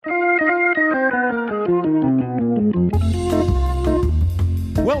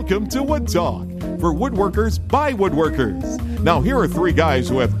Welcome to Wood Talk for woodworkers by woodworkers. Now, here are three guys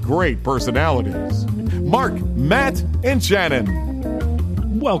who have great personalities: Mark, Matt, and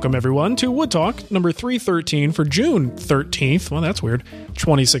Shannon. Welcome, everyone, to Wood Talk number 313 for June 13th. Well, that's weird.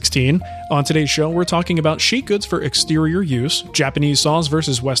 2016. On today's show, we're talking about sheet goods for exterior use, Japanese saws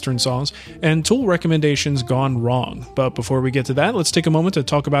versus Western saws, and tool recommendations gone wrong. But before we get to that, let's take a moment to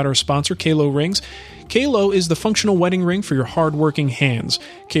talk about our sponsor, Kalo Rings. Kalo is the functional wedding ring for your hardworking hands.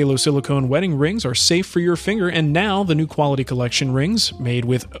 Kalo silicone wedding rings are safe for your finger, and now the new quality collection rings made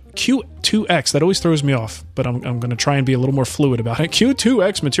with Q2X. That always throws me off, but I'm going to try and be a little more fluid about it.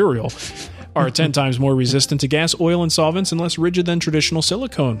 Q2X material are 10 times more resistant to gas, oil, and solvents and less rigid than traditional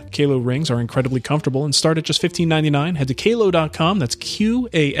silicone. Kalo rings are incredibly comfortable and start at just $15.99. Head to Kalo.com, that's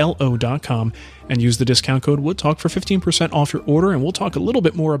QALO.com, and use the discount code WoodTalk for 15% off your order, and we'll talk a little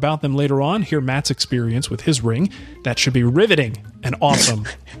bit more about them later on. Hear Matt's experience with his ring. That should be riveting and awesome.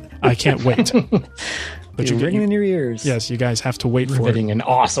 I can't wait. But you're ringing in your ears. Yes, you guys have to wait for it. Riveting and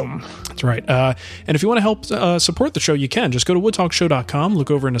awesome. That's right. And if you want to help support the show, you can. Just go to woodtalkshow.com, look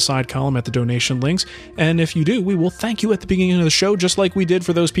over in the side column at the donation links, and if you do, we will thank you at the beginning of the show, just like we did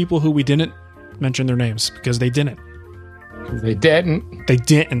for those people who we didn't mention their names, because they didn't. They didn't. They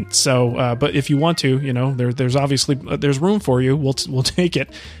didn't. So, but if you want to, you know, there's obviously there's room for you. We'll take it,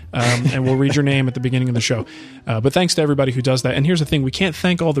 and we'll read your name at the beginning of the show. But thanks to everybody who does that. And here's the thing: we can't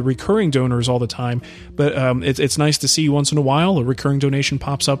thank all the recurring donors all the time, but it's nice to see once in a while a recurring donation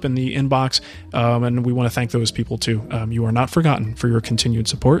pops up in the inbox, and we want to thank those people too. You are not forgotten for your continued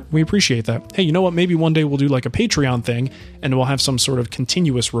support. We appreciate that. Hey, you know what? Maybe one day we'll do like a Patreon thing, and we'll have some sort of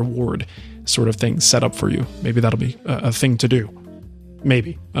continuous reward sort of thing set up for you. Maybe that'll be a thing to do.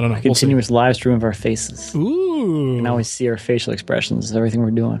 Maybe. I don't know. A continuous live stream of our faces. Ooh. You can always see our facial expressions of everything we're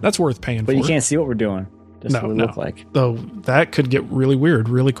doing. That's worth paying for. But you can't see what we're doing. Just what we look like. Though that could get really weird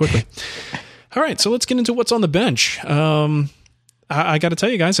really quickly. All right, so let's get into what's on the bench. I got to tell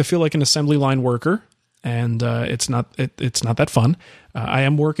you guys, I feel like an assembly line worker, and it's not that fun. I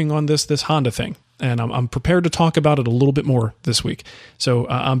am working on this Honda thing, and I'm prepared to talk about it a little bit more this week. So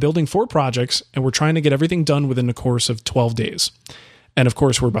I'm building 4 projects, and we're trying to get everything done within the course of 12 days. And of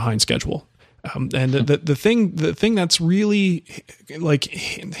course, we're behind schedule. And the thing that's really like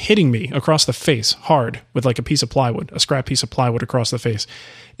hitting me across the face hard with like a scrap piece of plywood across the face,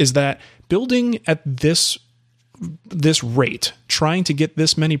 is that building at this rate, trying to get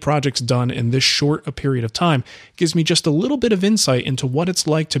this many projects done in this short a period of time, gives me just a little bit of insight into what it's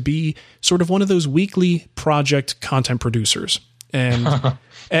like to be sort of one of those weekly project content producers. And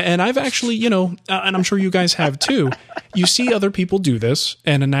and I've actually, you know, and I'm sure you guys have too, you see other people do this,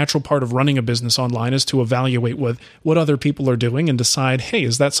 and a natural part of running a business online is to evaluate what other people are doing and decide, hey,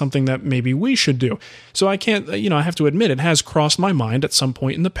 is that something that maybe we should do? So I can't, you know, I have to admit, it has crossed my mind at some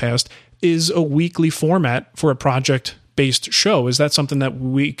point in the past, is a weekly format for a project-based show, is that something that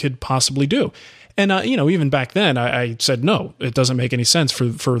we could possibly do? And, you know, even back then, I said, no, it doesn't make any sense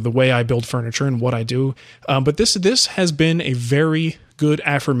for the way I build furniture and what I do. But this has been a very good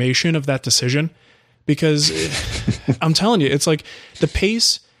affirmation of that decision, because I'm telling you, it's like the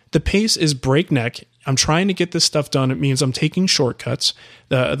pace is breakneck. I'm trying to get this stuff done. It means I'm taking shortcuts.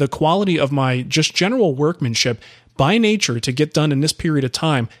 The quality of my just general workmanship by nature to get done in this period of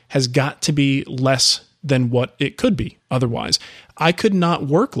time has got to be less than what it could be otherwise. I could not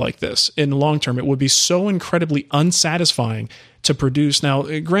work like this in the long term. It would be so incredibly unsatisfying to produce. Now,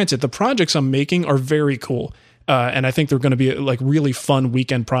 granted, the projects I'm making are very cool. And I think they're going to be like really fun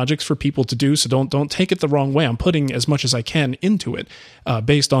weekend projects for people to do. So don't take it the wrong way. I'm putting as much as I can into it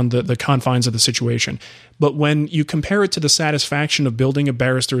based on the confines of the situation. But when you compare it to the satisfaction of building a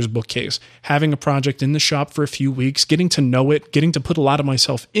barrister's bookcase, having a project in the shop for a few weeks, getting to know it, getting to put a lot of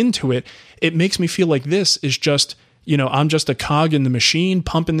myself into it, it makes me feel like this is just, you know, I'm just a cog in the machine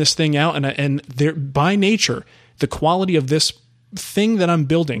pumping this thing out. And there, by nature, the quality of this thing that I'm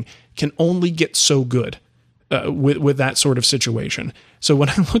building can only get so good. With that sort of situation. So when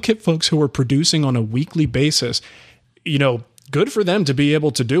I look at folks who are producing on a weekly basis, you know, good for them to be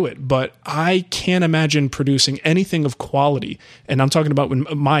able to do it, but I can't imagine producing anything of quality. And I'm talking about with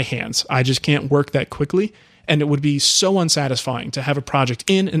my hands. I just can't work that quickly. And it would be so unsatisfying to have a project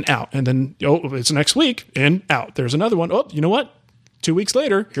in and out. And then, oh, it's next week, in, out. There's another one. Oh, you know what? 2 weeks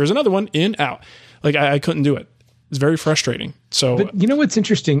later, here's another one, in, out. Like I couldn't do it. It's very frustrating. So, but you know what's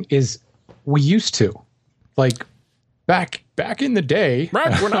interesting is we used to. Like back in the day,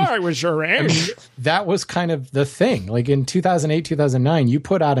 right when I was your age, I mean, that was kind of the thing. Like in 2008, 2009, you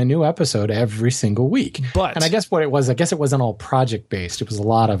put out a new episode every single week. And I guess what it was, it wasn't all project based. It was a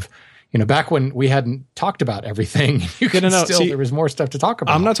lot of, back when we hadn't talked about everything, See, there was more stuff to talk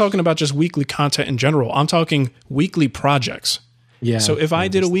about. I'm not talking about just weekly content in general. I'm talking weekly projects. Yeah. So if I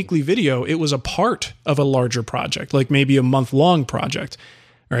did a weekly video, it was a part of a larger project, like maybe a month-long project.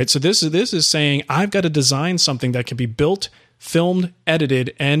 All right. So this is saying I've got to design something that can be built, filmed,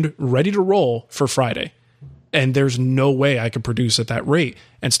 edited, and ready to roll for Friday. And there's no way I could produce at that rate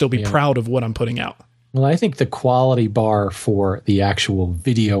and still be proud of what I'm putting out. Well, I think the quality bar for the actual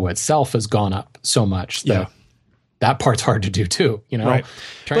video itself has gone up so much that that part's hard to do too, Right.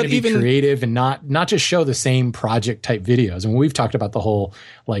 Trying to be creative and not just show the same project type videos. And we've talked about the whole,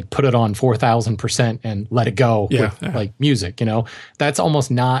 like, put it on 4,000% and let it go with like music, that's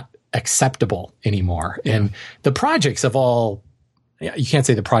almost not acceptable anymore. Yeah. And the projects have all, you can't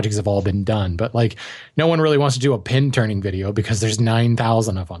say the projects have all been done, but like no one really wants to do a pin turning video because there's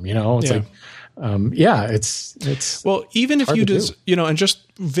 9,000 of them, it's like, it's well, even if you just, and just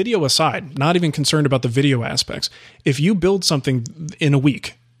video aside, not even concerned about the video aspects. If you build something in a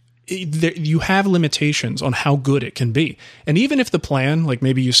week, you have limitations on how good it can be. And even if the plan, like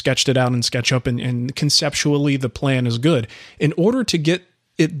maybe you sketched it out in SketchUp and conceptually the plan is good, in order to get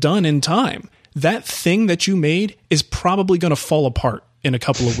it done in time, that thing that you made is probably going to fall apart in a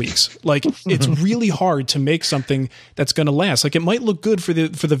couple of weeks. Like, it's really hard to make something that's going to last. Like, it might look good for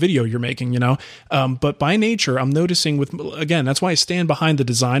the video you're making, but by nature, I'm noticing again, that's why I stand behind the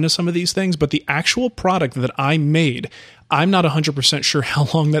design of some of these things, but the actual product that I made, I'm not 100% sure how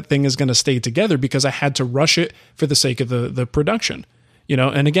long that thing is going to stay together because I had to rush it for the sake of the production.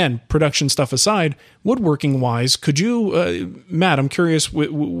 And again, production stuff aside, woodworking wise, could you, Matt, I'm curious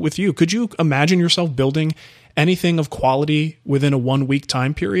with you, could you imagine yourself building anything of quality within a 1 week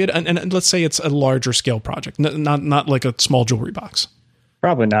time period? And let's say it's a larger scale project, not like a small jewelry box.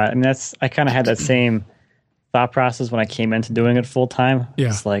 Probably not. I mean, I kind of had that same thought process when I came into doing it full time. Yeah.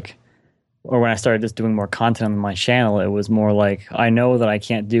 It's like, or when I started just doing more content on my channel, it was more like, I know that I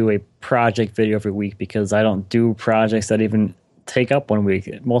can't do a project video every week because I don't do projects that even take up 1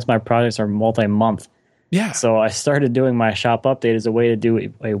 week. Most of my projects are multi-month. Yeah. So I started doing my shop update as a way to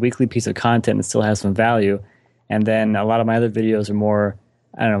do a weekly piece of content that still has some value. And then a lot of my other videos are more,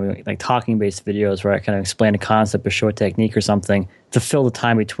 I don't know, like talking-based videos where I kind of explain a concept or show a technique or something to fill the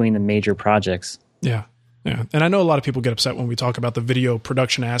time between the major projects. Yeah. Yeah. And I know a lot of people get upset when we talk about the video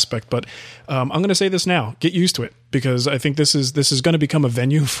production aspect, but I'm going to say this now, get used to it, because I think this is going to become a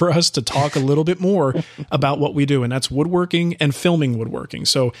venue for us to talk a little bit more about what we do. And that's woodworking and filming woodworking.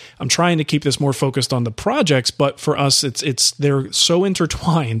 So I'm trying to keep this more focused on the projects, but for us, they're so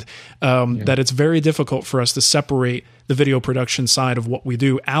intertwined that it's very difficult for us to separate the video production side of what we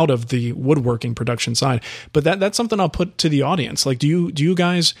do out of the woodworking production side. But that's something I'll put to the audience. Like, do you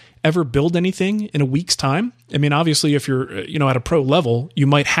guys ever build anything in a week's time? I mean, obviously, if you're at a pro level, you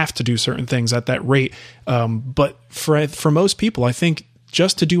might have to do certain things at that rate. But for most people, I think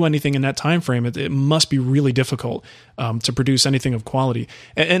just to do anything in that time frame, it must be really difficult to produce anything of quality.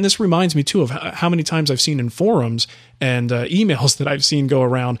 And this reminds me too of how many times I've seen in forums and emails that I've seen go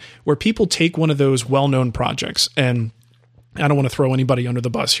around where people take one of those well-known projects, and I don't want to throw anybody under the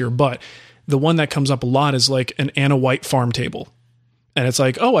bus here, but the one that comes up a lot is like an Anna White farm table. And it's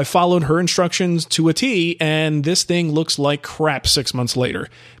like, oh, I followed her instructions to a T, and this thing looks like crap 6 months later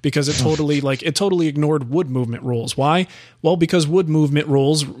because it totally ignored wood movement rules. Why? Well, because wood movement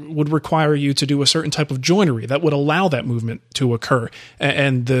rules would require you to do a certain type of joinery that would allow that movement to occur.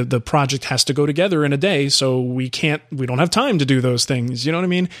 And the project has to go together in a day, so we don't have time to do those things. You know what I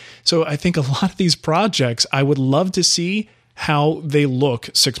mean? So I think a lot of these projects, I would love to see how they look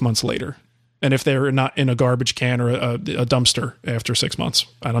 6 months later. And if they're not in a garbage can or a dumpster after 6 months,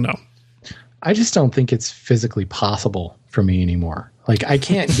 I don't know. I just don't think it's physically possible for me anymore. Like, I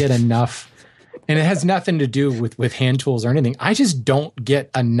can't get enough, and it has nothing to do with hand tools or anything. I just don't get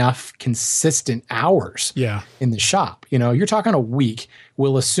enough consistent hours in the shop. You're talking a week.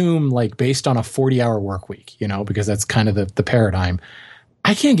 We'll assume, like, based on a 40-hour work week, because that's kind of the paradigm.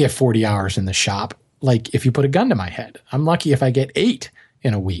 I can't get 40 hours in the shop, like, if you put a gun to my head. I'm lucky if I get 8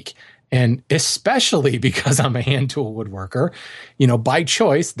 in a week. And especially because I'm a hand tool woodworker, by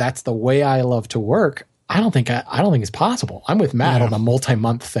choice, that's the way I love to work. I don't think it's possible. I'm with Matt on the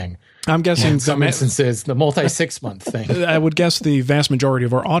multi-month thing. I'm guessing in some instances, the multi-6-month thing. I would guess the vast majority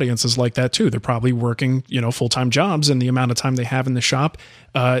of our audience is like that too. They're probably working, full-time jobs, and the amount of time they have in the shop,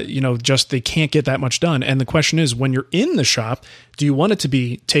 just they can't get that much done. And the question is, when you're in the shop, do you want it to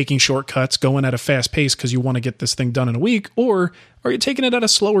be taking shortcuts, going at a fast pace because you want to get this thing done in a week, or are you taking it at a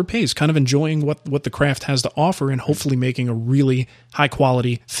slower pace, kind of enjoying what the craft has to offer and hopefully making a really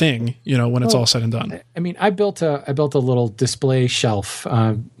high-quality thing, when it's all said and done? I mean, I built a little display shelf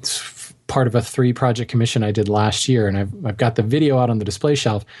part of a 3-project commission I did last year, and I've got the video out on the display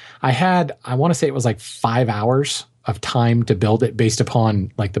shelf. I want to say it was like 5 hours of time to build it based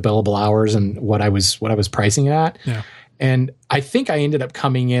upon like the billable hours and what I was pricing it at. Yeah. And I think I ended up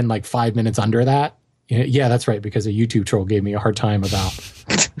coming in like 5 minutes under that. Yeah, that's right, because a YouTube troll gave me a hard time about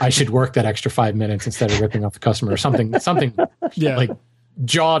I should work that extra 5 minutes instead of ripping off the customer or something Yeah. like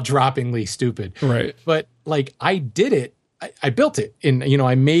jaw-droppingly stupid. Right. But like I did it, I built it in,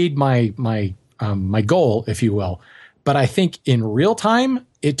 I made my goal, if you will. But I think in real time,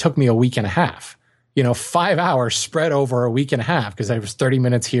 it took me a week and a half. 5 hours spread over a week and a half because I was 30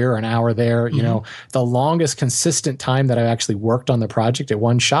 minutes here, an hour there. Mm-hmm. The longest consistent time that I actually worked on the project at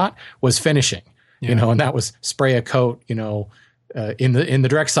one shot was finishing. Yeah. And that was spray a coat, in the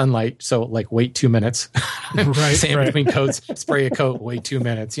direct sunlight. So like wait 2 minutes, Right, sand right. between coats, spray a coat, wait 2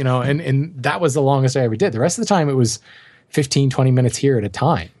 minutes, and that was the longest I ever did. The rest of the time it was 15, 20 minutes here at a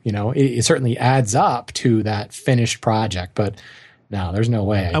time. It certainly adds up to that finished project, but no, there's no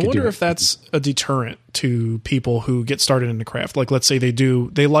way. I wonder if that's a deterrent to people who get started in the craft. Like, let's say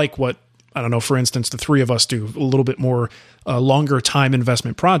they like what, I don't know, for instance, the three of us do, a little bit more longer time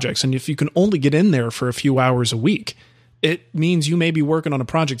investment projects. And if you can only get in there for a few hours a week, it means you may be working on a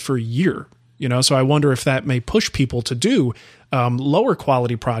project for a year. So I wonder if that may push people to do lower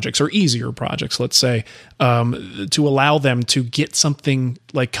quality projects or easier projects, let's say, to allow them to get something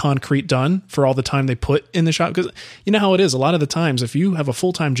like concrete done for all the time they put in the shop. Because you know how it is. A lot of the times, if you have a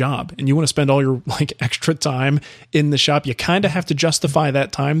full-time job and you want to spend all your like extra time in the shop, you kind of have to justify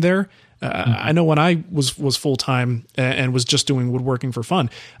that time there. I know when I was full-time and was just doing woodworking for fun,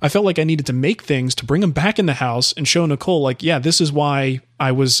 I felt like I needed to make things to bring them back in the house and show Nicole, like, yeah, this is why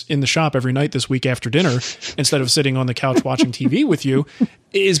I was in the shop every night this week after dinner instead of sitting on the couch watching TV with you,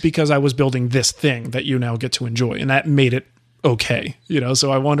 is because I was building this thing that you now get to enjoy. And that made it okay.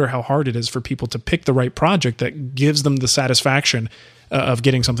 So I wonder how hard it is for people to pick the right project that gives them the satisfaction of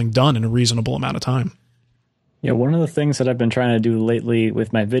getting something done in a reasonable amount of time. Yeah, one of the things that I've been trying to do lately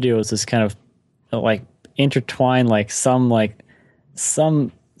with my videos is kind of like intertwine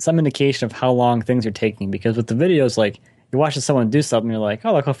some indication of how long things are taking. Because with the videos, like you're watching someone do something, you're like,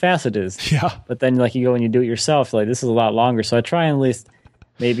 oh, look how fast it is. Yeah. But then like you go and you do it yourself, you're like, this is a lot longer. So I try and at least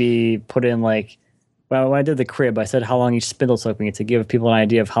maybe put in like, well, when I did the crib, I said how long each spindle took me to give people an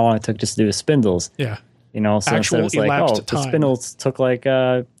idea of how long it took just to do the spindles. Yeah. So Actual instead it's like, elapsed the time. spindles took like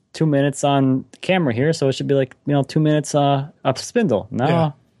 2 minutes on the camera here, so it should be like 2 minutes up spindle.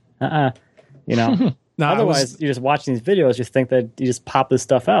 No, No, Otherwise, you're just watching these videos, you think that you just pop this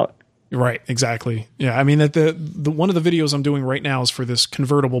stuff out. Right, exactly. Yeah, I mean that the one of the videos I'm doing right now is for this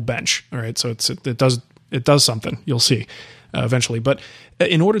convertible bench. All right, so it does something. You'll see eventually. But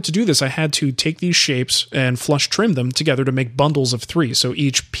in order to do this, I had to take these shapes and flush trim them together to make bundles of 3. So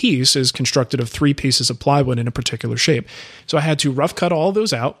each piece is constructed of 3 pieces of plywood in a particular shape. So I had to rough cut all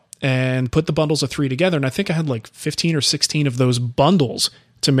those out and put the bundles of 3 together. And I think I had like 15 or 16 of those bundles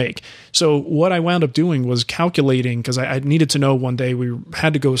to make. So what I wound up doing was calculating, because I needed to know one day we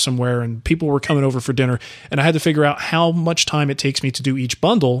had to go somewhere and people were coming over for dinner, and I had to figure out how much time it takes me to do each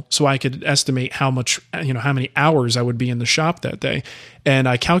bundle so I could estimate how many hours I would be in the shop that day. And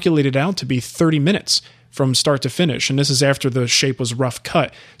I calculated out to be 30 minutes from start to finish. And this is after the shape was rough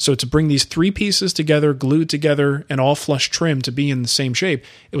cut. So to bring these 3 pieces together, glued together, and all flush trim to be in the same shape,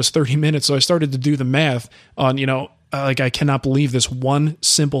 it was 30 minutes. So I started to do the math on, I cannot believe this one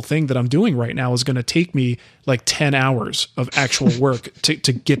simple thing that I'm doing right now is going to take me like 10 hours of actual work to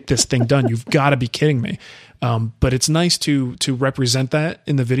get this thing done. You've got to be kidding me. But it's nice to represent that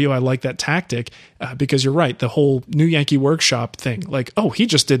in the video. I like that tactic because you're right. The whole New Yankee Workshop thing, like, oh, he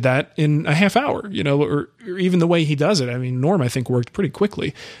just did that in a half hour, or even the way he does it. I mean, Norm, I think, worked pretty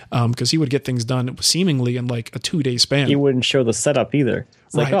quickly because he would get things done seemingly in like a 2-day span. He wouldn't show the setup either.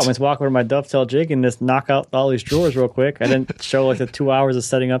 It's like, Right. oh, I'm just walk over to my dovetail jig and just knock out all these drawers real quick. I didn't show like the 2 hours of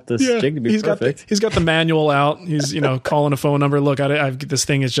setting up this jig to be perfect. He's got the manual out. He's calling a phone number. Look, this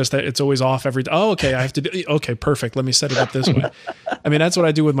thing is just that it's always off every. Oh, okay. I have to do. Okay, perfect. Let me set it up this way. I mean, that's what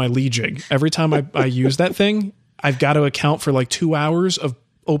I do with my Lee jig. Every time I use that thing, I've got to account for like 2 hours of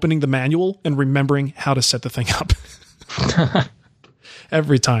opening the manual and remembering how to set the thing up.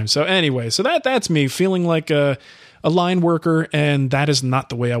 Every time. So anyway, so that's me feeling like a line worker, and that is not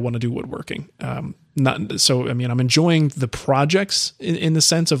the way I want to do woodworking. I'm enjoying the projects in the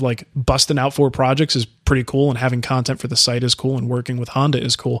sense of like busting out 4 projects is pretty cool, and having content for the site is cool, and working with Honda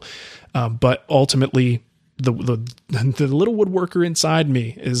is cool. But ultimately, the little woodworker inside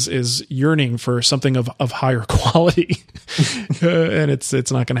me is yearning for something of higher quality, and it's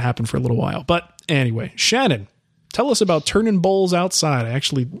not going to happen for a little while. But anyway, Shannon, tell us about turning bowls outside. I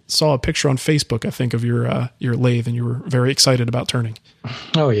actually saw a picture on Facebook, I think, of your lathe, and you were very excited about turning.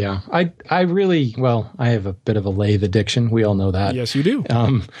 Oh yeah, I really, well, I have a bit of a lathe addiction. We all know that. Yes, you do.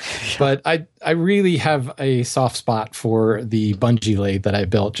 But I really have a soft spot for the bungee lathe that I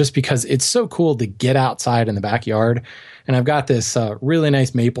built, just because it's so cool to get outside in the backyard. And I've got this really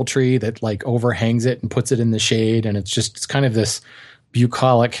nice maple tree that like overhangs it and puts it in the shade, and it's kind of this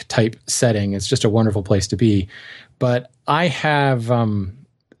bucolic type setting. It's just a wonderful place to be. But I have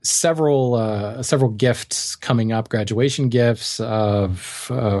several gifts coming up, graduation gifts,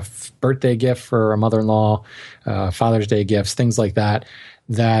 birthday gift for a mother-in-law, Father's Day gifts, things like that.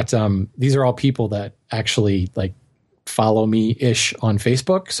 These are all people that actually like follow me ish on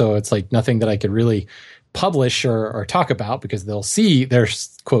Facebook. So it's like nothing that I could really publish or talk about, because they'll see their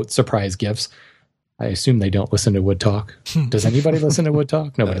quote surprise gifts. I assume they don't listen to Wood Talk. Does anybody listen to Wood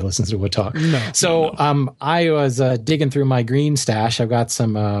Talk? Nobody listens to Wood Talk. No. So I was digging through my green stash. I've got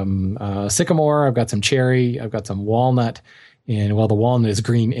some sycamore. I've got some cherry. I've got some walnut. And well, the walnut is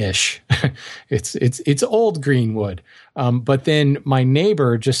greenish. it's old green wood. But then my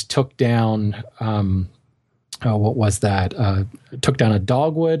neighbor just took down what was that? Took down a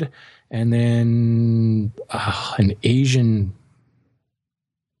dogwood, and then an Asian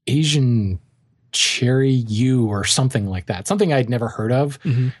cherry yew or something like that. Something I'd never heard of.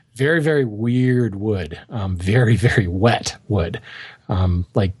 Mm-hmm. Very, very weird wood. Very, very wet wood.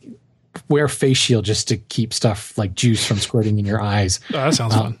 Like wear face shield just to keep stuff like juice from squirting in your eyes. Oh, that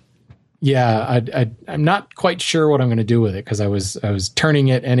sounds fun. Yeah, I'm not quite sure what I'm going to do with it, because I was turning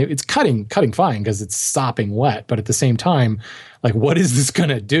it, and it's cutting fine because it's sopping wet. But at the same time, like, what is this going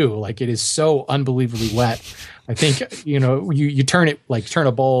to do? Like, it is so unbelievably wet. I think, you turn it, like turn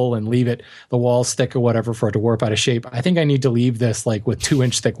a bowl and leave it, the walls thick or whatever, for it to warp out of shape. I think I need to leave this like with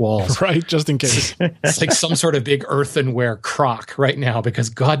 2-inch thick walls. Right, just in case. It's like some sort of big earthenware crock right now, because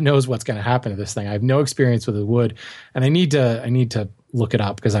God knows what's going to happen to this thing. I have no experience with the wood, and I need to look it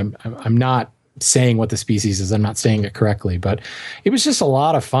up, because I'm not saying what the species is. I'm not saying it correctly, but it was just a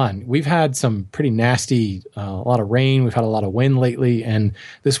lot of fun. We've had some pretty nasty, a lot of rain. We've had a lot of wind lately, and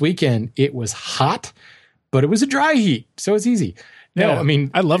this weekend it was hot, but it was a dry heat, so it's easy. Yeah, No, I mean,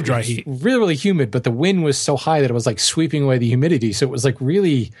 I love dry heat. Really, really humid, but the wind was so high that it was like sweeping away the humidity. So it was like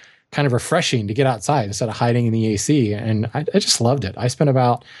really kind of refreshing to get outside instead of hiding in the AC. And I just loved it. I spent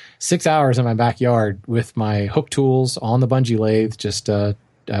about 6 hours in my backyard with my hook tools on the bungee lathe. Just I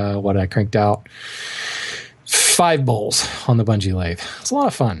cranked out 5 bowls on the bungee lathe. It's a lot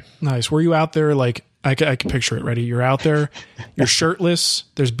of fun. Nice. Were you out there like, I can picture it. Ready? You're out there, you're shirtless.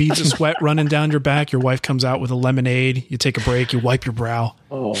 There's beads of sweat running down your back. Your wife comes out with a lemonade. You take a break. You wipe your brow.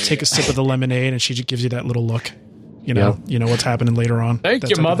 Take a sip of the lemonade, and she just gives you that little look. You know what's happening later on. Thank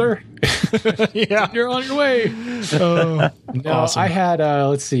you, mother. Yeah, you're on your way. No, awesome. I had,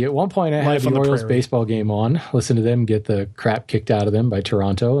 let's see, at one point I had the Orioles baseball game on, listen to them get the crap kicked out of them by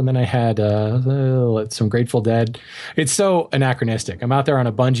Toronto. And then I had some Grateful Dead. It's so anachronistic. I'm out there on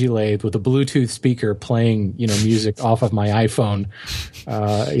a bungee lathe with a Bluetooth speaker playing, music off of my iPhone.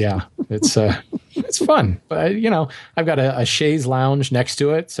 It's fun. But, I've got a chaise lounge next to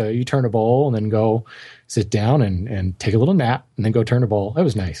it. So you turn a bowl and then go sit down and take a little nap and then go turn a bowl. It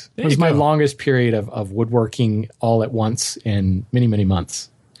was nice. It was my longest period of woodworking all at once in many, many months.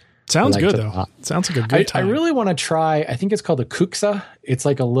 Sounds good, though. Sounds like a good time. I really want to try, I think it's called a Kuksa. It's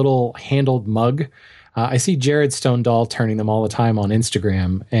like a little handled mug. I see Jared Stonedahl turning them all the time on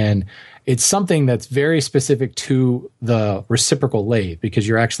Instagram, and it's something that's very specific to the reciprocal lathe, because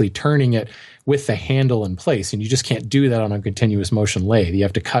you're actually turning it with the handle in place, and you just can't do that on a continuous motion lathe. You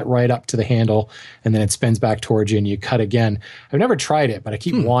have to cut right up to the handle, and then it spins back towards you, and you cut again. I've never tried it, but I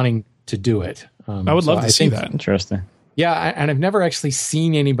keep wanting to do it. I would love to see that. Interesting. Yeah, and I've never actually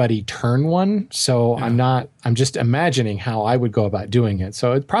seen anybody turn one, so I'm just imagining how I would go about doing it.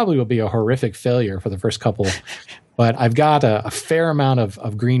 So it probably will be a horrific failure for the first couple, but I've got a fair amount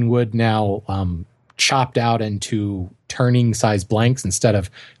of green wood now chopped out into turning size blanks instead of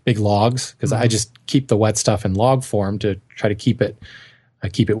big logs, because I just keep the wet stuff in log form to try to keep it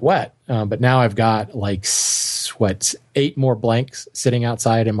wet. But now I've got 8 more blanks sitting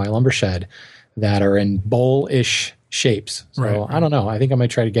outside in my lumber shed that are in bowl-ish shapes. So right. I don't know. I think I might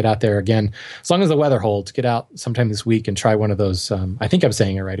try to get out there again, as long as the weather holds, get out sometime this week and try one of those. I think I'm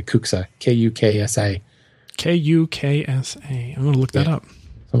saying it right. A Kuksa, Kuksa. Kuksa. I'm going to look that up.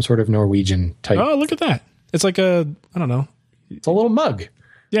 Some sort of Norwegian type. Oh, look at that. It's like I don't know. It's a little mug.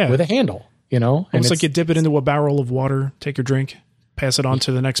 Yeah. With a handle, And it's like you dip it into a barrel of water, take your drink, pass it on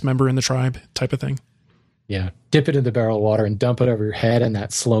to the next member in the tribe type of thing. Yeah. Dip it in the barrel of water and dump it over your head in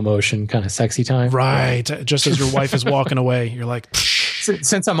that slow motion kind of sexy time. Right. Just as your wife is walking away, you're like, psh.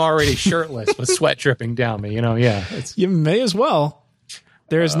 Since I'm already shirtless with sweat dripping down me, yeah. You may as well.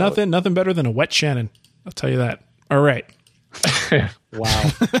 There is nothing better than a wet Shannon. I'll tell you that. All right.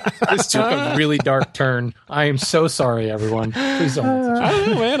 Wow. This took a really dark turn. I am so sorry, everyone. Please don't. I don't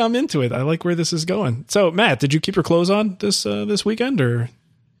know, man. I'm into it. I like where this is going. So, Matt, did you keep your clothes on this weekend, or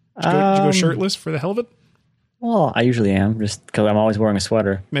did you go shirtless for the hell of it? Well, I usually am, just because I'm always wearing a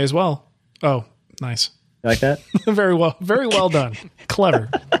sweater. May as well. Oh, nice. You like that? Very well done. Clever.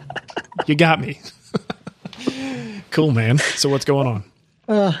 You got me. Cool, man. So what's going on?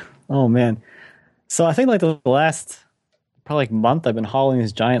 Oh man. So I think like the last probably like month I've been hauling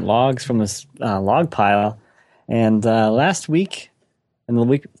these giant logs from this log pile, and last week and the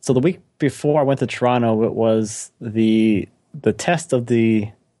week before I went to Toronto, it was the test of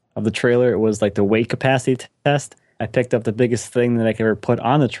the trailer. It was like the weight capacity test. I picked up the biggest thing that I could ever put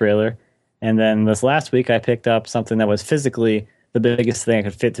on the trailer, and then this last week I picked up something that was physically the biggest thing I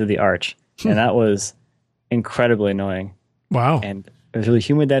could fit through the arch, and that was incredibly annoying. Wow. And it was really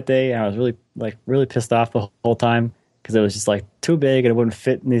humid that day, and I was really pissed off the whole time because it was just like too big and it wouldn't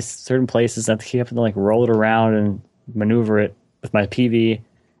fit in these certain places. I kept having to like roll it around and maneuver it with my PV,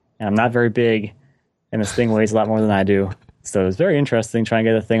 and I'm not very big, and this thing weighs a lot more than I do. So it was very interesting trying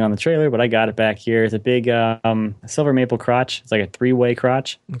to get the thing on the trailer, but I got it back here. It's a big silver maple crotch. It's like a 3-way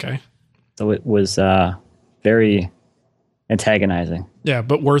crotch. Okay. So it was very antagonizing. Yeah,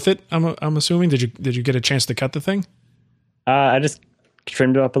 but worth it. I'm assuming. Did you get a chance to cut the thing? I just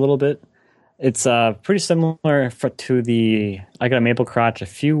trimmed it up a little bit. It's pretty similar I got a maple crotch a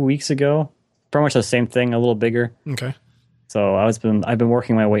few weeks ago. Pretty much the same thing, a little bigger. Okay. So I've been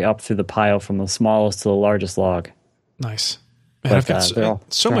working my way up through the pile from the smallest to the largest log. Nice. Man, I've got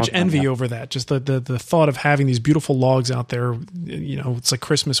so much envy over that. Just the thought of having these beautiful logs out there. It's like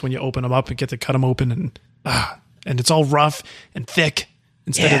Christmas when you open them up and get to cut them open, and it's all rough and thick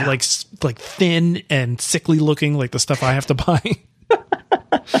instead of like thin and sickly looking like the stuff I have to buy.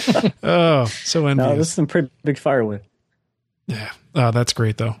 Oh, so envious. No, this is some pretty big firewood. Yeah. Oh, that's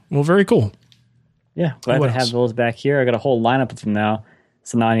great though. Well, very cool. Yeah, glad to have those back here. I got a whole lineup of them now.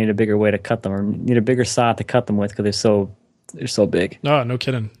 So now I need a bigger way to cut them, or need a bigger saw to cut them with because they're so big. Oh, no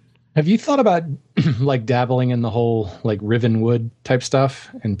kidding. Have you thought about like dabbling in the whole like riven wood type stuff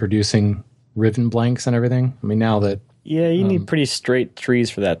and producing riven blanks and everything? I mean, now that you need pretty straight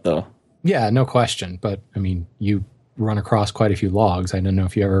trees for that, though. Yeah, no question. But I mean, you run across quite a few logs. I don't know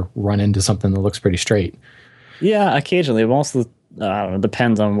if you ever run into something that looks pretty straight. Yeah, occasionally. Most of the, I don't know,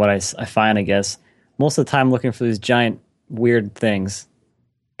 depends on what I find, I guess. Most of the time, looking for these giant weird things.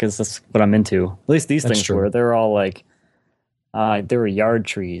 Because that's what I'm into. At least these things were. They were all like, they were yard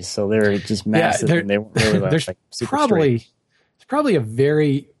trees, so they were just massive. Yeah, and they were there's like super straight. There's probably a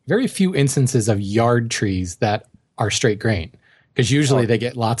very, very few instances of yard trees that are straight grain. Because usually they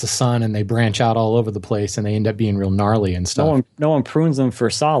get lots of sun and they branch out all over the place and they end up being real gnarly and stuff. No one prunes them for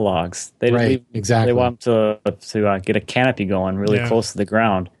saw logs. Exactly. They want them to get a canopy going really close to the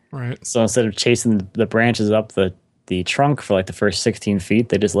ground. Right. So instead of chasing the branches up the trunk for like the first 16 feet,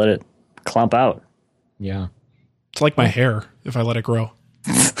 they just let it clump out. Yeah. It's like my hair if I let it grow.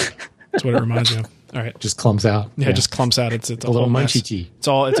 That's what it reminds me of. All right. Just clumps out. Yeah, it just clumps out. It's a little munchy tea.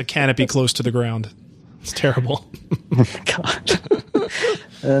 It's a canopy close to the ground. It's terrible. God.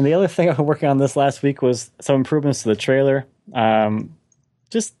 And the other thing I was working on this last week was some improvements to the trailer.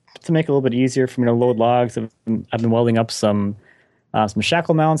 Just to make it a little bit easier for me to load logs. I've been welding up some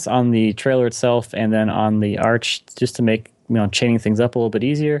shackle mounts on the trailer itself and then on the arch just to make chaining things up a little bit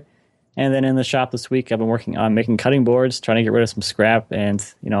easier. And then in the shop this week, I've been working on making cutting boards, trying to get rid of some scrap and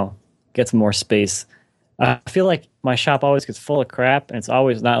get some more space. I feel like my shop always gets full of crap, and it's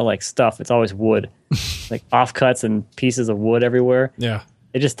always not like stuff. It's always wood, like offcuts and pieces of wood everywhere. Yeah,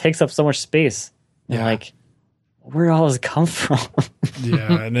 it just takes up so much space. And like, where did all this come from?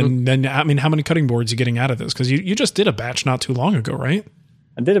 Yeah, and then I mean, how many cutting boards are you getting out of this? Because you just did a batch not too long ago, right?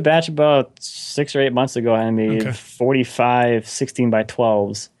 I did a batch about 6 or 8 months ago. I made 45 16 by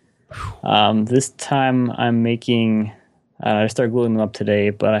 12s. This time I'm making. I started gluing them up today,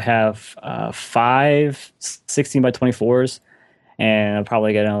 but I have 5 16 by 24s, and I'll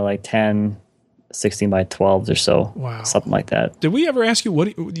probably get another like 10 16 by 12s or so. Wow, something like that. Did we ever ask you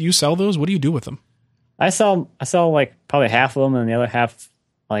what do you sell those? What do you do with them? I sell like probably half of them, and the other half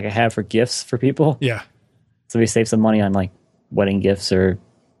like I have for gifts for people. Yeah, so we save some money on like wedding gifts or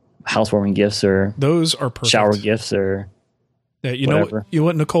housewarming gifts or those are perfect. Shower gifts or Yeah, you know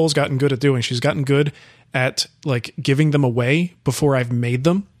what Nicole's gotten good at doing? She's gotten good at like giving them away before I've made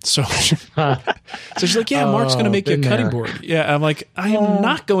them. So she's like, yeah, Mark's going to make you a cutting board. Yeah, I'm like, I am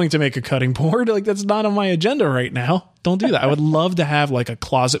not going to make a cutting board. Like that's not on my agenda right now. Don't do that. I would love to have like a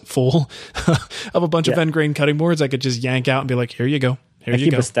closet full of a bunch of end grain cutting boards I could just yank out and be like, here you go. Here you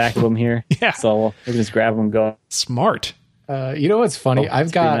go. Keep a stack of them here. Yeah. So we can just grab them and go. Smart. You know what's funny?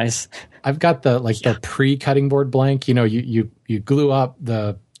 I've got the pre-cutting board blank. You know, you glue up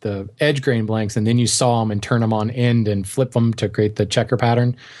the edge grain blanks and then you saw them and turn them on end and flip them to create the checker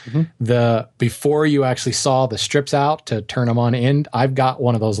pattern. Mm-hmm. Before you actually saw the strips out to turn them on end, I've got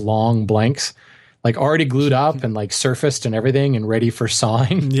one of those long blanks, like already glued up and like surfaced and everything and ready for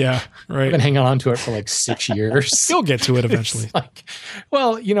sawing. Yeah, right. I've been hanging on to it for like 6 years. You'll get to it eventually. Like,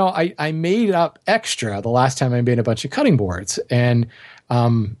 well, you know, I made up extra the last time I made a bunch of cutting boards. And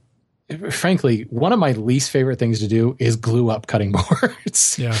frankly, one of my least favorite things to do is glue up cutting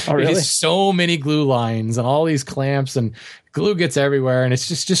boards. Yeah. Oh, really? There's so many glue lines and all these clamps and glue gets everywhere. And it's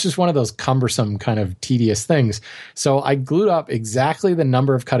just one of those cumbersome kind of tedious things. So I glued up exactly the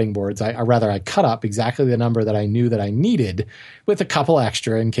number of cutting boards. I cut up exactly the number that I knew that I needed with a couple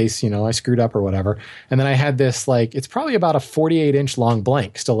extra in case, you know, I screwed up or whatever. And then I had this, like, it's probably about a 48-inch long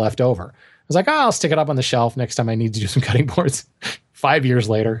blank still left over. I was like, I'll stick it up on the shelf next time I need to do some cutting boards. 5 years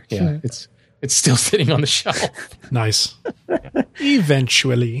later, yeah, it's still sitting on the shelf. Nice.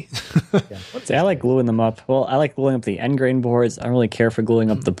 Eventually. See, I like gluing them up. Well, I like gluing up the end grain boards. I don't really care for gluing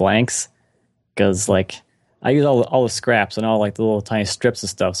up the blanks because, like, I use all the scraps and all like the little tiny strips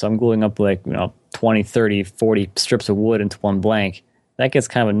of stuff. So I'm gluing up like 20, 30, 40 strips of wood into one blank. That gets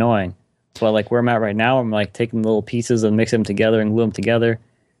kind of annoying. But like where I'm at right now, I'm like taking little pieces and mixing them together and glue them together.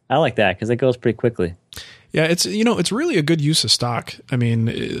 I like that because it goes pretty quickly. Yeah, it's really a good use of stock. I mean,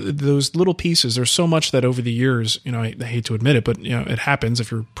 those little pieces, there's so much that over the years, I hate to admit it, but it happens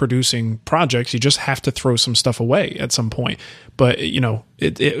if you're producing projects, you just have to throw some stuff away at some point. But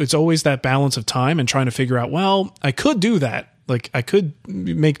it's always that balance of time and trying to figure out, well, I could do that. Like I could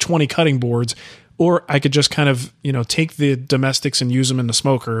make 20 cutting boards, or I could just kind of, take the domestics and use them in the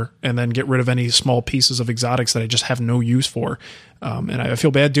smoker and then get rid of any small pieces of exotics that I just have no use for. And I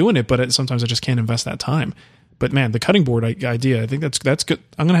feel bad doing it, but sometimes I just can't invest that time. But man, the cutting board idea, I think that's good.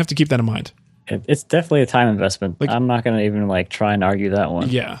 I'm going to have to keep that in mind. It's definitely a time investment. Like, I'm not going to even try and argue that one.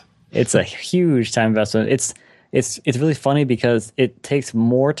 Yeah. It's a huge time investment. It's really funny because it takes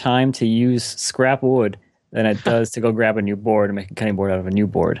more time to use scrap wood than it does to go grab a new board and make a cutting board out of a new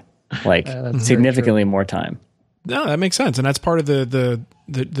board. Like significantly more time. No, that makes sense. And that's part of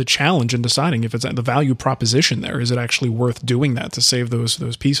the challenge in deciding if it's the value proposition there. Is it actually worth doing that to save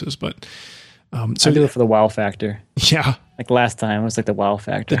those pieces? But so I do it for the wow factor. Yeah. Like last time, it was like the wow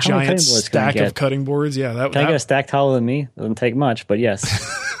factor. The giant stack of cutting boards. Yeah. Can I get a stack taller than me? Doesn't take much, but yes.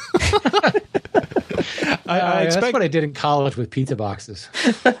 I expect that's what I did in college with pizza boxes.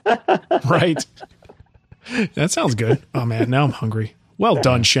 Right. That sounds good. Oh man, now I'm hungry. Well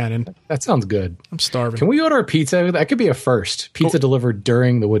done, Shannon. That sounds good. I'm starving. Can we order a pizza? That could be a first. Pizza delivered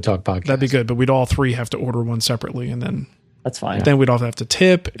during the Wood Talk podcast. That'd be good, but we'd all three have to order one separately, and then that's fine. Then we'd all have to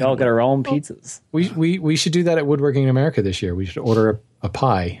tip. We'd all get our own pizzas. We should do that at Woodworking in America this year. We should order a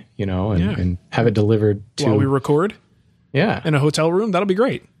pie, and have it delivered to while we record. Yeah, in a hotel room. That'll be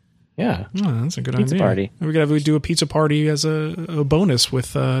great. Yeah, that's a good pizza idea. Party. We do a pizza party as a bonus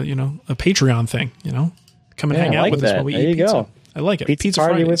with a Patreon thing. Come and hang out with us while we eat pizza. Go. I like it. Pizza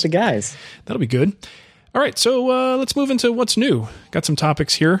party Fridays. With the guys. That'll be good. All right, so let's move into what's new. Got some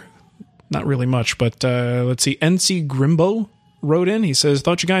topics here. Not really much, but let's see. NC Grimbo wrote in. He says,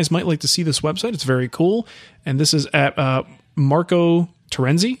 thought you guys might like to see this website. It's very cool. And this is at Marco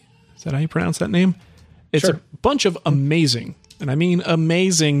Terenzi. Is that how you pronounce that name? It's a bunch of amazing, and I mean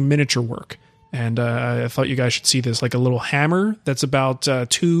amazing miniature work. And I thought you guys should see this, like a little hammer that's about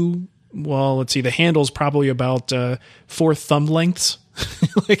the handle's probably about 4 thumb lengths.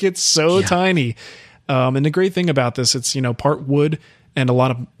 Like it's so tiny. And the great thing about this, it's, part wood and a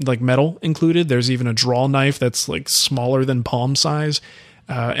lot of like metal included. There's even a draw knife that's like smaller than palm size,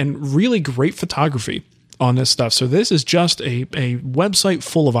 and really great photography on this stuff. So this is just a website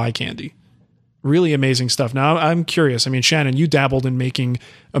full of eye candy. Really amazing stuff. Now I'm curious. I mean, Shannon, you dabbled in making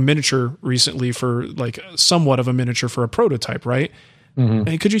a miniature recently for like somewhat of a miniature for a prototype, right? Mm-hmm.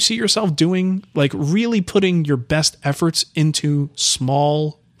 And could you see yourself doing like really putting your best efforts into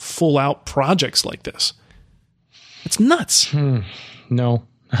small, full out projects like this? It's nuts. No,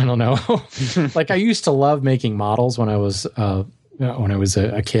 I don't know. Like I used to love making models when I was a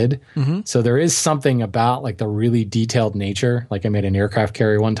kid. Mm-hmm. So there is something about like the really detailed nature. Like I made an aircraft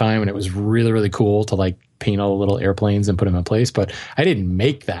carrier one time and it was really, really cool to like paint all the little airplanes and put them in place, but I didn't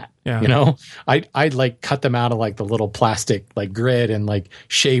make that. Yeah. You know, I'd like cut them out of like the little plastic like grid and like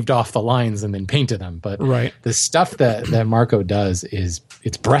shaved off the lines and then painted them. But Right. the stuff that Marco does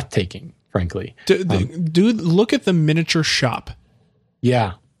it's breathtaking, frankly. Dude, look at the miniature shop.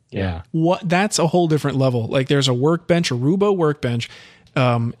 Yeah. That's a whole different level. Like there's a workbench, a Rubo workbench.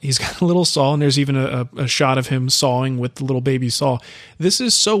 He's got a little saw, and there's even a shot of him sawing with the little baby saw. This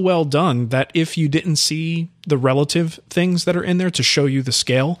is so well done that if you didn't see the relative things that are in there to show you the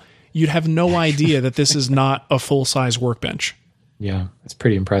scale, you'd have no idea that this is not a full-size workbench. Yeah, it's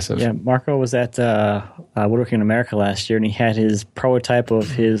pretty impressive. Yeah, Marco was at Woodworking in America last year, and he had his prototype of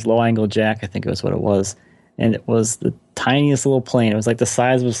his low-angle jack, I think it was what it was. And it was the tiniest little plane. It was like the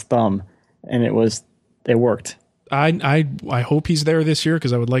size of his thumb, and it worked. I hope he's there this year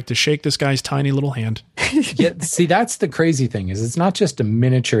because I would like to shake this guy's tiny little hand. Yeah, see, that's the crazy thing is it's not just a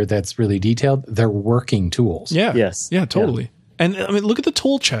miniature that's really detailed. They're working tools. Yeah. Yes. Yeah, totally. Yeah. And I mean, look at the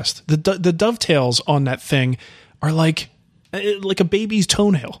tool chest. The dovetails on that thing are like a baby's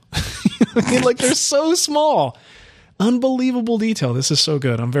toenail. I mean, like they're so small. Unbelievable detail. This is so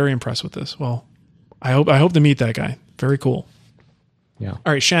good. I'm very impressed with this. Well, I hope to meet that guy. Very cool. Yeah.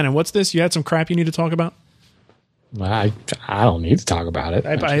 All right, Shannon, what's this? You had some crap you need to talk about? I don't need to talk about it.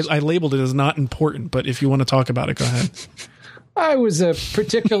 I labeled it as not important, but if you want to talk about it, go ahead. I was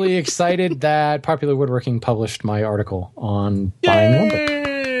particularly excited that Popular Woodworking published my article on buying lumber.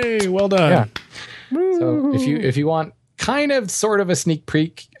 Yay! Well done. Yeah. So if you want kind of sort of a sneak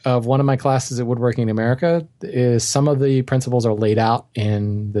peek of one of my classes at Woodworking in America, is some of the principles are laid out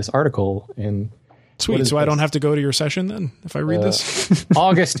in this article in Sweet. So I don't have to go to your session then if I read this?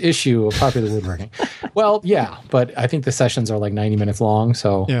 August issue of Popular Woodworking. Well, yeah, but I think the sessions are like 90 minutes long,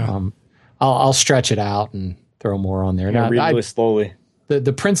 so yeah. I'll stretch it out and throw more on there. Now, read really slowly.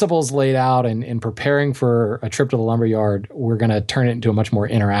 The principles laid out in preparing for a trip to the lumberyard, we're going to turn it into a much more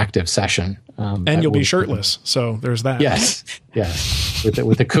interactive session. And you'll be shirtless, so there's that. Yes, with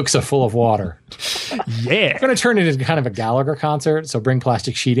the kuxa full of water. Yeah. We're going to turn it into kind of a Gallagher concert, so bring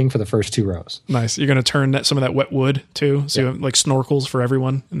plastic sheeting for the first 2 rows. Nice. You're going to turn some of that wet wood, too, so you have like snorkels for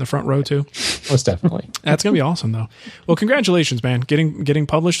everyone in the front row, too? Most definitely. That's going to be awesome, though. Well, congratulations, man. Getting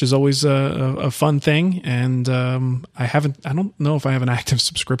published is always a fun thing, and I don't know if I have an active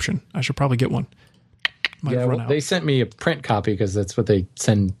subscription. I should probably get one. They sent me a print copy because that's what they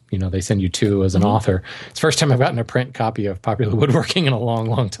send. They send you to as an author. It's the first time I've gotten a print copy of Popular Woodworking in a long,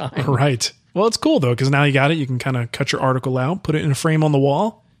 long time. Right. Well, it's cool though because now you got it. You can kind of cut your article out, put it in a frame on the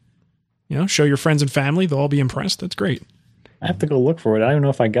wall. Show your friends and family. They'll all be impressed. That's great. I have to go look for it. I don't even know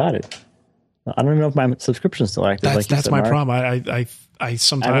if I got it. I don't even know if my subscription's still active. That's my problem. I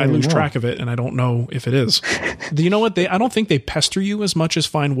sometimes lose track of it, and I don't know if it is. Do you know what? I don't think they pester you as much as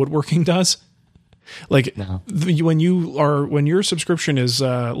Fine Woodworking does. Like no. When your subscription is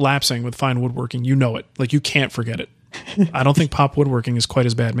lapsing with Fine Woodworking, you know it. Like you can't forget it. I don't think Pop Woodworking is quite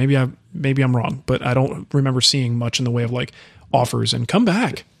as bad. Maybe I'm wrong, but I don't remember seeing much in the way of like offers and come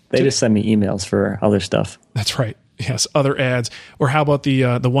back. They just send me emails for other stuff. That's right. Yes, other ads. Or how about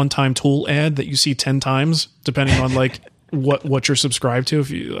the one-time tool ad that you see 10 times, depending on like what you're subscribed to. If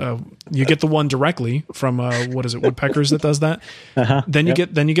you get the one directly from Woodpeckers that does that. Then you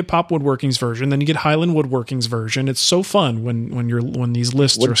get Pop Woodworking's version. Then you get Highland Woodworking's version. It's so fun when these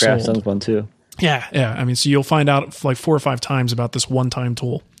lists are sold. Woodcraft sounds fun too. Yeah. I mean, so you'll find out like 4 or 5 times about this one-time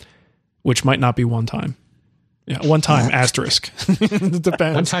tool, which might not be one time. Yeah, one time asterisk. It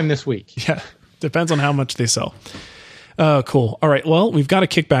depends. One time this week. Yeah, depends on how much they sell. Cool. All right. Well, we've got a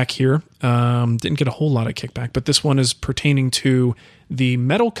kickback here. Didn't get a whole lot of kickback, but this one is pertaining to the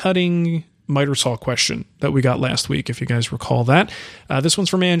metal cutting miter saw question that we got last week, if you guys recall that. This one's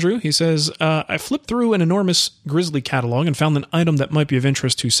from Andrew. He says, I flipped through an enormous Grizzly catalog and found an item that might be of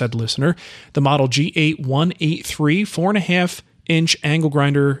interest to said listener. The model G8183 4.5-inch angle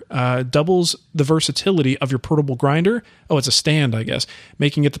grinder doubles the versatility of your portable grinder. Oh, it's a stand, I guess,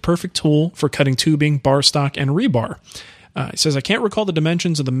 making it the perfect tool for cutting tubing, bar stock, and rebar. It says, I can't recall the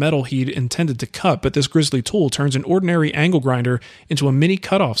dimensions of the metal he'd intended to cut, but this Grizzly tool turns an ordinary angle grinder into a mini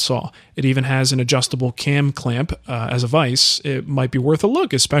cutoff saw. It even has an adjustable cam clamp as a vise. It might be worth a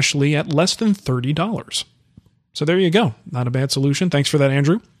look, especially at less than $30. So there you go. Not a bad solution. Thanks for that,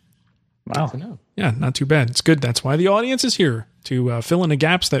 Andrew. Wow. Yeah, not too bad. It's good. That's why the audience is here, to fill in the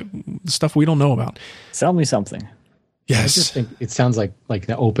gaps, the stuff we don't know about. Sell me something. Yes. I just think it sounds like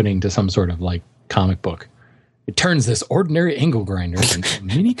the opening to some sort of like comic book. It turns this ordinary angle grinder into a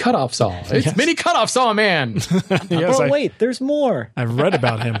mini cutoff saw. It's yes. Mini cutoff saw, man. Yes, wait, there's more. I've read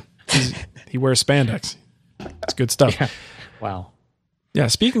about him. He wears spandex. It's good stuff. Yeah. Wow. Yeah.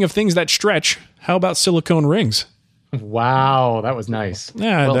 Speaking of things that stretch, how about silicone rings? Wow, that was nice.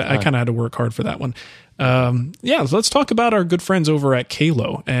 Yeah, Well I kind of had to work hard for that one. Yeah, let's talk about our good friends over at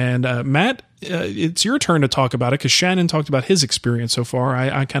Kalo. And Matt, it's your turn to talk about it because Shannon talked about his experience so far.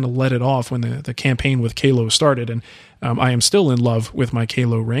 I kind of let it off when the campaign with Kalo started, and I am still in love with my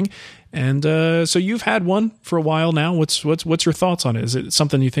Kalo ring. And so you've had one for a while now. What's your thoughts on it? Is it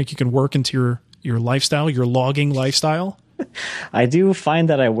something you think you can work into your lifestyle, your logging lifestyle? I do find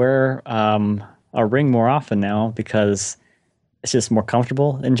that I wear a ring more often now because it's just more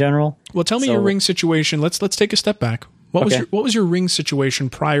comfortable in general. Well, tell me your ring situation. Let's take a step back. What was your ring situation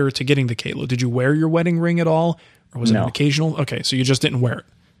prior to getting the Kalo? Did you wear your wedding ring at all, or was it an occasional? Okay, so you just didn't wear it.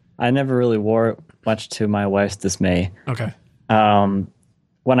 I never really wore it, much to my wife's dismay. Okay.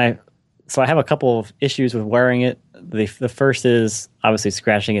 So I have a couple of issues with wearing it. The first is obviously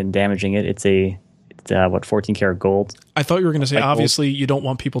scratching it and damaging it. It's 14 karat gold. I thought you were going to say obviously you don't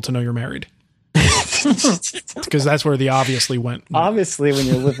want people to know you're married. Because that's where the obviously went. Obviously, when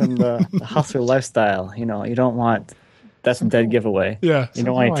you're living the hustler lifestyle, you don't want, that's a dead giveaway. Yeah. You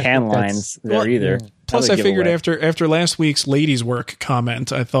don't want any tan lines there either. Plus, I figured after last week's ladies' work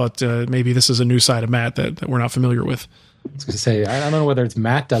comment, I thought maybe this is a new side of Matt that we're not familiar with. I was going to say, I don't know whether it's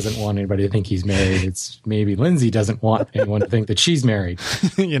Matt doesn't want anybody to think he's married. It's maybe Lindsay doesn't want anyone to think that she's married.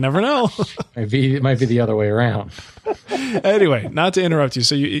 You never know. It might be the other way around. Anyway, not to interrupt you.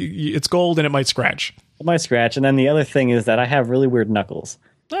 So it's gold and it might scratch. It might scratch. And then the other thing is that I have really weird knuckles.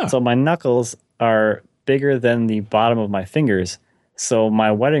 Oh. So my knuckles are bigger than the bottom of my fingers. So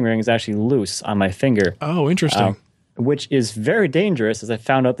my wedding ring is actually loose on my finger. Oh, interesting. Which is very dangerous, as I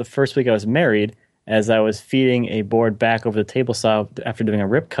found out the first week I was married. As I was feeding a board back over the table saw after doing a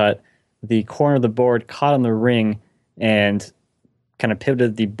rip cut, the corner of the board caught on the ring and kind of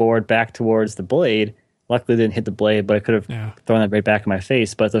pivoted the board back towards the blade. Luckily, it didn't hit the blade, but I could have thrown that right back in my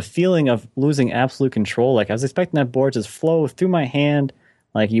face. But the feeling of losing absolute control, like I was expecting that board to just flow through my hand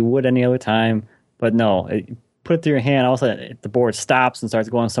like you would any other time. But no, put it through your hand, all of a sudden the board stops and starts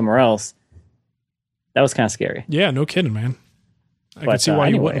going somewhere else. That was kind of scary. Yeah, no kidding, man. I can see why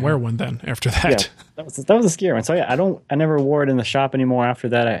you wouldn't wear one then after that. Yeah, that was a scary one. So yeah, I never wore it in the shop anymore after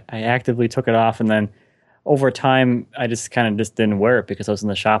that. I actively took it off, and then over time I just didn't wear it because I was in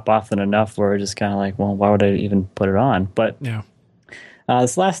the shop often enough where I just kind of like, well, why would I even put it on? But yeah,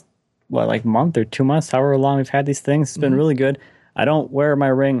 this last month or 2 months, however long we've had these things, it's been really good. I don't wear my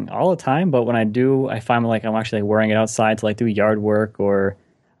ring all the time, but when I do, I find like I'm actually wearing it outside to like do yard work or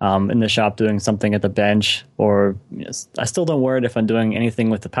in the shop doing something at the bench, or I still don't wear it if I'm doing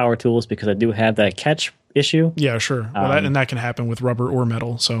anything with the power tools because I do have that catch issue. Yeah, sure. Well, that can happen with rubber or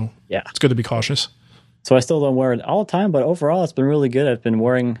metal, so yeah, it's good to be cautious. So I still don't wear it all the time, but overall it's been really good. I've been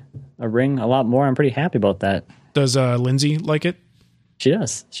wearing a ring a lot more. I'm pretty happy about that. Does Lindsay like it? She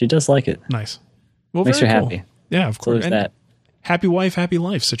does. She does like it. Nice. Well, makes her cool. happy. Yeah, of course. So there's that. Happy wife, happy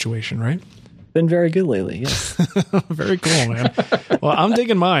life situation, right? Been very good lately, yes. Very cool, man. Well, I'm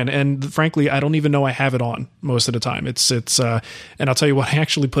digging mine, and frankly, I don't even know I have it on most of the time. It's and I'll tell you what, I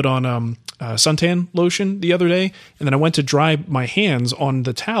actually put on suntan lotion the other day, and then I went to dry my hands on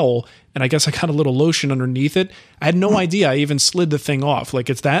the towel, and I guess I got a little lotion underneath it. I had no idea I even slid the thing off. Like,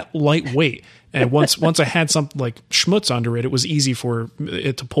 it's that lightweight. And once I had something like schmutz under it, it was easy for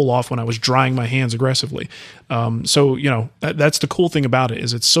it to pull off when I was drying my hands aggressively. So, that's the cool thing about it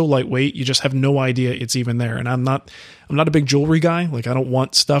is it's so lightweight. You just have no idea it's even there. And I'm not a big jewelry guy. Like, I don't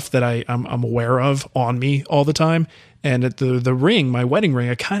want stuff that I'm aware of on me all the time. And at the ring, my wedding ring,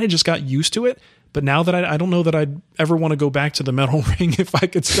 I kind of just got used to it. But now that I don't know that I'd ever want to go back to the metal ring if I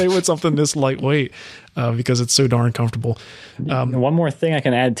could stay with something this lightweight because it's so darn comfortable. One more thing I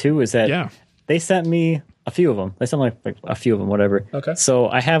can add too is that they sent me a few of them. They sent me like a few of them, whatever. Okay. So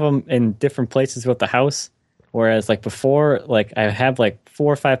I have them in different places throughout the house. Whereas like before, like I have like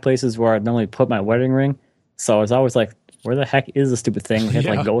 4 or 5 places where I'd normally put my wedding ring. So I was always like, where the heck is this stupid thing? I had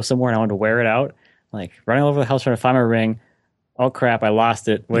to like go somewhere and I wanted to wear it out. Like running all over the house trying to find my ring. Oh crap, I lost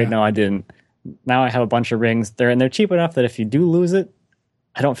it. Wait, no, I didn't. Now I have a bunch of rings. They're cheap enough that if you do lose it,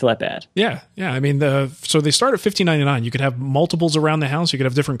 I don't feel that bad. Yeah. I mean, so they start at $15.99. You could have multiples around the house. You could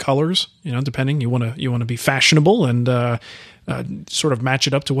have different colors, depending. You want to be fashionable and sort of match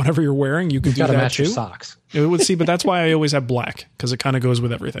it up to whatever you're wearing. You can do that match too. Your socks. It would see, but that's why I always have black because it kind of goes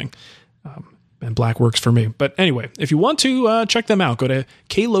with everything. And black works for me. But anyway, if you want to check them out, go to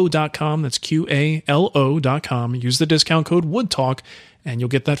kalo.com. That's QALO.com. Use the discount code WoodTalk. And you'll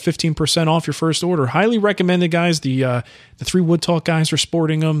get that 15% off your first order. Highly recommended, guys. The 3 Wood Talk guys are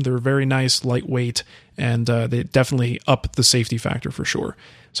sporting them. They're very nice, lightweight, and they definitely up the safety factor for sure.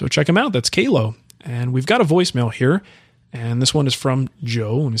 So check them out. That's Kalo. And we've got a voicemail here. And this one is from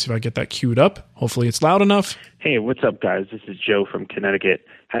Joe. Let me see if I get that queued up. Hopefully it's loud enough. Hey, what's up, guys? This is Joe from Connecticut.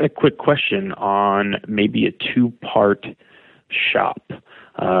 Had a quick question on maybe a two-part shop.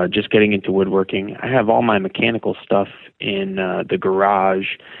 Just getting into woodworking. I have all my mechanical stuff in the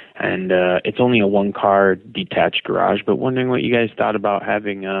garage, and it's only a one-car detached garage, but wondering what you guys thought about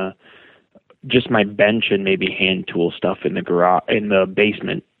having just my bench and maybe hand tool stuff in the garage, in the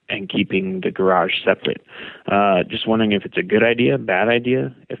basement, and keeping the garage separate. Just wondering if it's a good idea, bad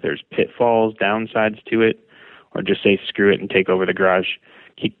idea, if there's pitfalls, downsides to it, or just say screw it and take over the garage.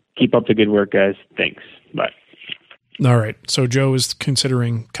 Keep up the good work, guys. Thanks. Bye. All right. So Joe is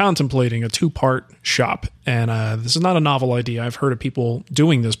contemplating a two-part shop. And this is not a novel idea. I've heard of people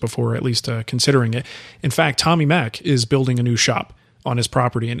doing this before, at least considering it. In fact, Tommy Mack is building a new shop on his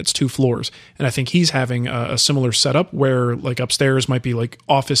property, and it's 2 floors. And I think he's having a similar setup where like upstairs might be like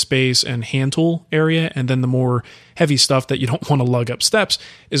office space and hand tool area. And then the more heavy stuff that you don't want to lug up steps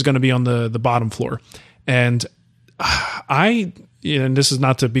is going to be on the bottom floor. And and this is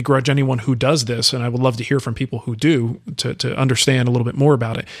not to begrudge anyone who does this, and I would love to hear from people who do to understand a little bit more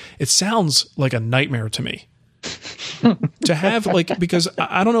about it. It sounds like a nightmare to me to have, like, because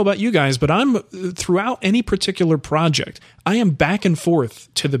I don't know about you guys, but I'm throughout any particular project, I am back and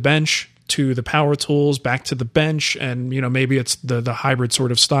forth to the bench, to the power tools, back to the bench. And, maybe it's the hybrid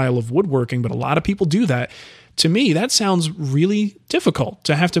sort of style of woodworking, but a lot of people do that. To me, that sounds really difficult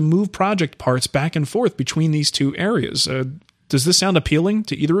to have to move project parts back and forth between these two areas. Does this sound appealing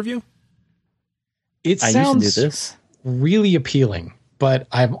to either of you? It I used to sounds do this. really appealing, but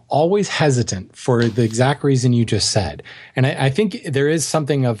I'm always hesitant for the exact reason you just said. And I think there is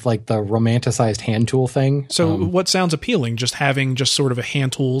something of like the romanticized hand tool thing. So what sounds appealing? Just having just sort of a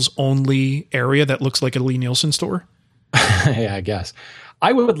hand tools only area that looks like a Lee Nielsen store? Yeah, I guess.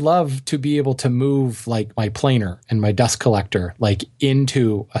 I would love to be able to move like my planer and my dust collector like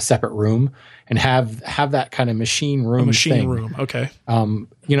into a separate room and have that kind of machine room room. Okay. And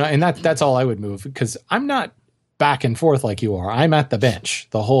that's all I would move, because I'm not back and forth like you are. I'm at the bench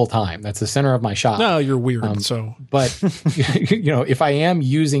the whole time. That's the center of my shop. No, you're weird. But if I am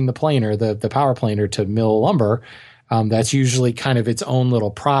using the planer, the power planer to mill lumber, that's usually kind of its own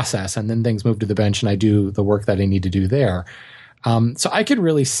little process. And then things move to the bench and I do the work that I need to do there. So I could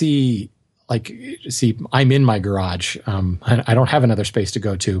really see, I'm in my garage. I don't have another space to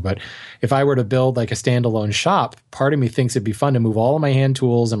go to, but if I were to build like a standalone shop, part of me thinks it'd be fun to move all of my hand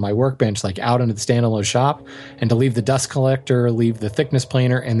tools and my workbench like out into the standalone shop, and to leave the dust collector, leave the thickness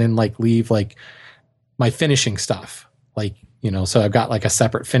planer, and then like leave like my finishing stuff. So I've got like a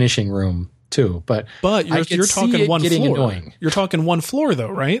separate finishing room too. But you're talking one floor. Annoying. You're talking one floor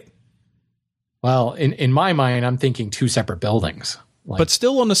though, right? Well, in my mind, I'm thinking 2 separate buildings. But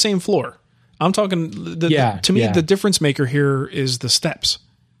still on the same floor. I'm talking, to me, the difference maker here is the steps.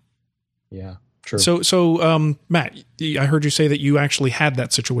 Yeah, true. So Matt, I heard you say that you actually had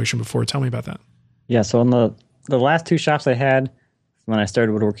that situation before. Tell me about that. Yeah, so on the last 2 shops I had, when I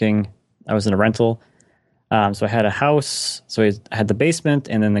started woodworking, I was in a rental. So I had a house, so I had the basement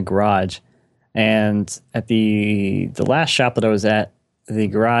and then the garage. And at the last shop that I was at, the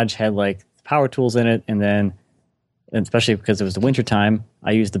garage had like power tools in it, and especially because it was the winter time,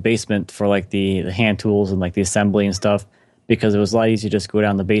 I used the basement for like the hand tools and like the assembly and stuff, because it was a lot easier to just go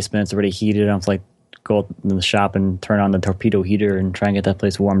down the basement. It's already heated. I don't have to like go up in the shop and turn on the torpedo heater and try and get that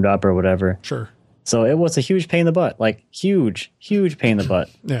place warmed up or whatever. Sure. So it was a huge pain in the butt, like huge pain in the butt.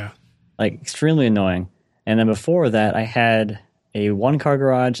 Yeah. Like extremely annoying. And then before that, I had a 1-car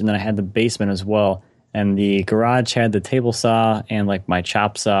garage, and then I had the basement as well. And the garage had the table saw and like my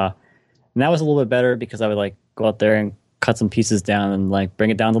chop saw. And that was a little bit better because I would like go out there and cut some pieces down and like bring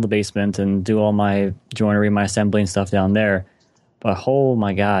it down to the basement and do all my joinery, my assembly and stuff down there. But oh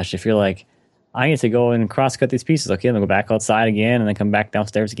my gosh, if you're like, I need to go and cross cut these pieces. Okay, I'm gonna go back outside again and then come back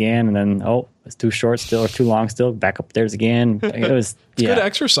downstairs again. And then, it's too short still or too long still. Back upstairs again. It was good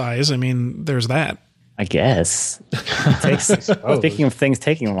exercise. I mean, there's that. I guess. Speaking of things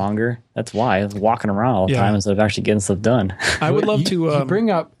taking longer, that's why I was walking around all the time instead of actually getting stuff done. I would love to. You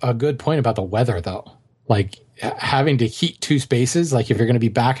bring up a good point about the weather, though. Like having to heat 2 spaces, like if you're going to be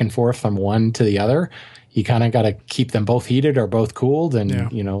back and forth from one to the other, you kind of got to keep them both heated or both cooled. And,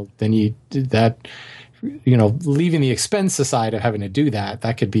 then you do that, leaving the expense aside of having to do that,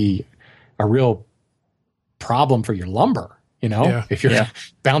 that could be a real problem for your lumber. If you're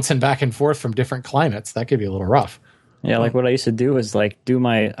bouncing back and forth from different climates, that could be a little rough. Yeah, like what I used to do is like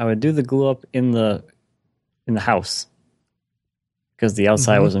I would do the glue up in the house, because the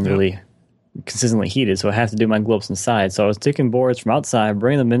outside wasn't really consistently heated, so I have to do my glue ups inside. So I was taking boards from outside,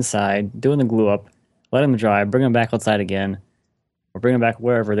 bringing them inside, doing the glue up, let them dry, bring them back outside again, or bring them back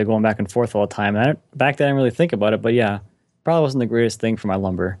wherever. They're going back and forth all the time. And back then, I didn't really think about it, but yeah, probably wasn't the greatest thing for my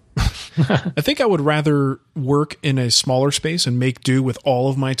lumber. I think I would rather work in a smaller space and make do with all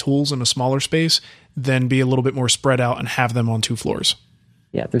of my tools in a smaller space than be a little bit more spread out and have them on 2 floors.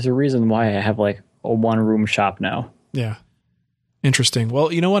 Yeah, there's a reason why I have like a 1-room shop now. Yeah. Interesting.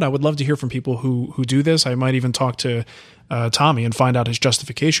 Well, you know what? I would love to hear from people who do this. I might even talk to Tommy and find out his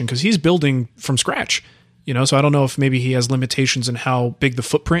justification, because he's building from scratch. You know, so I don't know if maybe he has limitations in how big the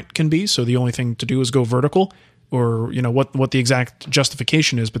footprint can be. So the only thing to do is go vertical, or, you know, what the exact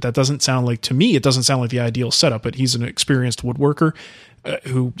justification is. But that doesn't sound like, to me, it doesn't sound like the ideal setup. But he's an experienced woodworker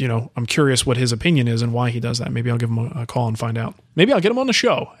who, you know, I'm curious what his opinion is and why he does that. Maybe I'll give him a call and find out. Maybe I'll get him on the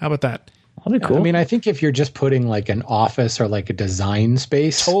show. How about that? That'd be cool. I mean, I think if you're just putting like an office or like a design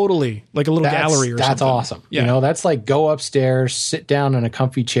space, Totally. Like a little gallery or something. That's awesome. Yeah. You know, that's like go upstairs, sit down in a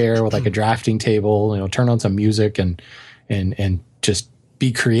comfy chair with like a drafting table, you know, turn on some music and just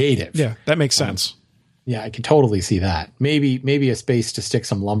be creative. Yeah, that makes sense. Yeah, I can totally see that. Maybe a space to stick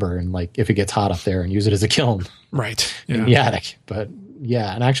some lumber and, like, if it gets hot up there, and use it as a kiln. Right. In the attic. But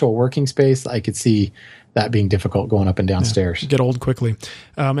yeah, an actual working space, I could see that being difficult going up and downstairs. Get old quickly.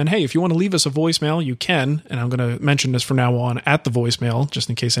 And hey, if you want to leave us a voicemail, you can. And I'm going to mention this from now on at the voicemail, just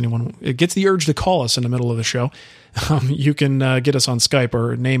in case anyone gets the urge to call us in the middle of the show. You can get us on Skype.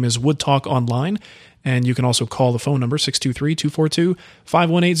 Our name is Wood Talk Online. And you can also call the phone number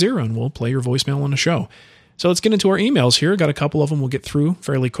 623-242-5180, and we'll play your voicemail on the show. So let's get into our emails here. Got a couple of them we'll get through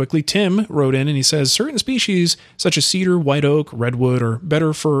fairly quickly. Tim wrote in and he says, certain species such as cedar, white oak, redwood are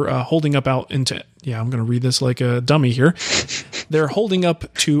better for holding up out into, I'm going to read this like a dummy here. They're holding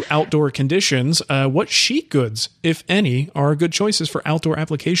up to outdoor conditions. What sheet goods, if any, are good choices for outdoor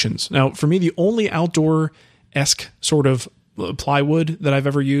applications? Now, for me, the only outdoor-esque sort of plywood that I've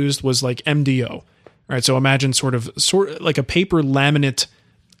ever used was like MDO. All right, so imagine sort of like a paper laminate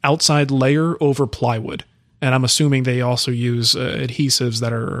outside layer over plywood. And I'm assuming they also use adhesives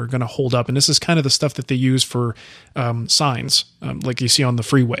that are going to hold up. And this is kind of the stuff that they use for signs, like you see on the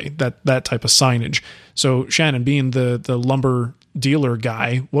freeway, that type of signage. So Shannon, being the lumber dealer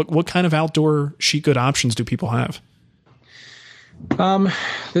guy, what kind of outdoor sheet good options do people have?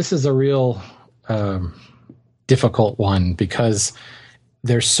 This is a real difficult one, because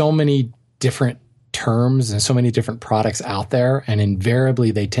there's so many different terms and so many different products out there, and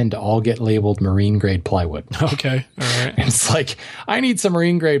invariably they tend to all get labeled marine grade plywood. Okay. All right. And it's like, I need some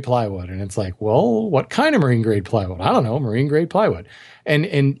marine grade plywood. And it's like, well, what kind of marine grade plywood? I don't know, marine grade plywood.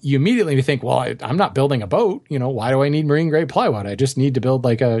 And you immediately think, well, I'm not building a boat. You know, why do I need marine grade plywood? I just need to build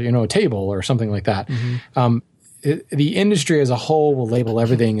like a table or something like that. Mm-hmm. The industry as a whole will label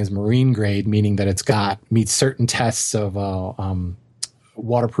everything as marine grade, meaning that it's meets certain tests of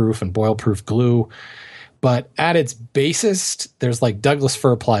waterproof and boil-proof glue. But at its basest, there's like Douglas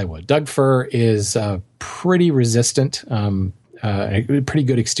fir plywood. Doug fir is pretty resistant, a pretty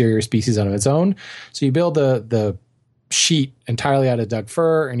good exterior species on its own. So you build the sheet entirely out of Doug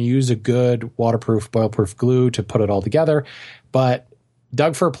fir, and you use a good waterproof, boil-proof glue to put it all together. But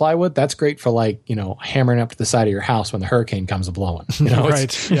Doug fir plywood, that's great for like, hammering up to the side of your house when the hurricane comes a-blowing.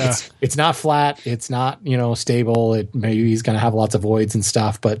 Right. It's not flat. It's not, stable. It maybe he's going to have lots of voids and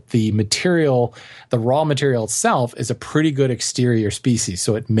stuff, but the raw material itself is a pretty good exterior species.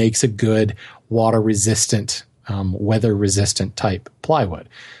 So it makes a good water resistant, weather resistant type plywood.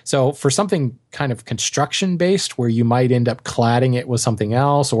 So for something kind of construction based, where you might end up cladding it with something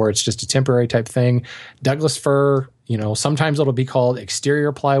else, or it's just a temporary type thing, Douglas fir, sometimes it'll be called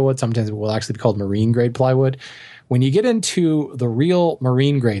exterior plywood. Sometimes it will actually be called marine grade plywood. When you get into the real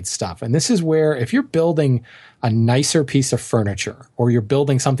marine grade stuff, and this is where if you're building a nicer piece of furniture, or you're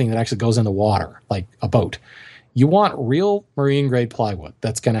building something that actually goes in the water, like a boat, you want real marine grade plywood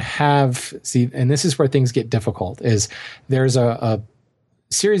that's going to have, and this is where things get difficult, is there's a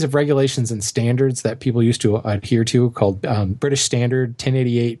series of regulations and standards that people used to adhere to called British Standard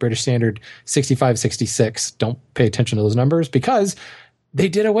 1088, British Standard 6566. Don't pay attention to those numbers because they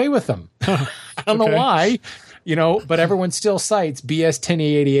did away with them. I don't know why, but everyone still cites BS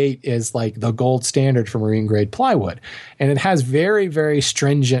 1088 is like the gold standard for marine grade plywood. And it has very, very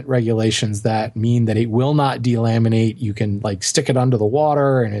stringent regulations that mean that it will not delaminate. You can like stick it under the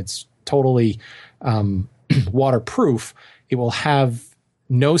water and it's totally waterproof. It will have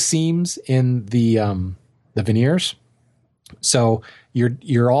no seams in the veneers. So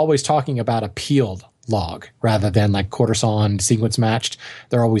you're always talking about a peeled log rather than like quarter sawn, sequence matched.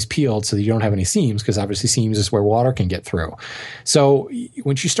 They're always peeled so that you don't have any seams, because obviously seams is where water can get through. So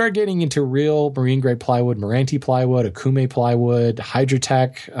once you start getting into real marine grade plywood, Meranti plywood, Akume plywood,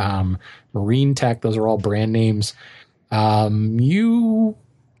 Hydrotech, Marine Tech, those are all brand names. You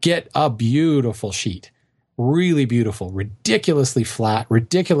get a beautiful sheet. Really beautiful, ridiculously flat,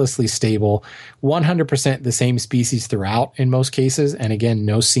 ridiculously stable, 100% the same species throughout in most cases. And again,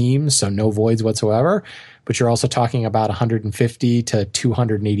 no seams, so no voids whatsoever. But you're also talking about $150 to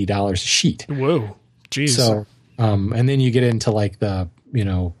 $280 a sheet. Whoa, geez. So, and then you get into like the,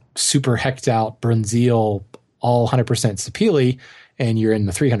 super hecked out Brunzil, all 100% Sapele, and you're in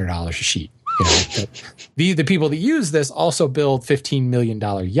the $300 a sheet. The people that use this also build $15 million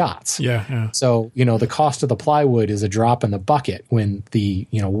yachts. Yeah. So, the cost of the plywood is a drop in the bucket when the,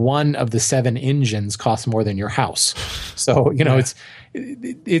 one of the 7 engines costs more than your house. So,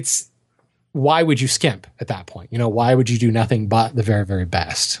 it's why would you skimp at that point? Why would you do nothing but the very, very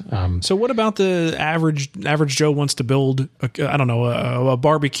best? So what about the average Joe wants to build, a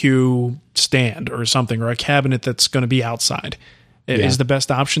barbecue stand or something, or a cabinet that's going to be outside? Yeah. Is the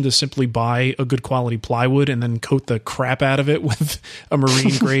best option to simply buy a good quality plywood and then coat the crap out of it with a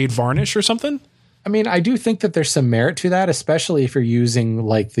marine grade varnish or something? I mean, I do think that there's some merit to that, especially if you're using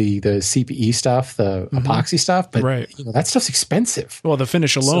like the CPE stuff, the epoxy stuff. But right. That stuff's expensive. Well, the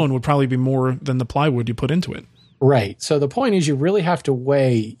finish alone would probably be more than the plywood you put into it. Right. So the point is, you really have to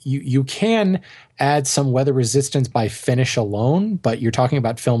weigh. You can add some weather resistance by finish alone, but you're talking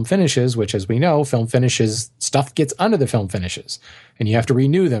about film finishes, which, as we know, film finishes, stuff gets under the film finishes, and you have to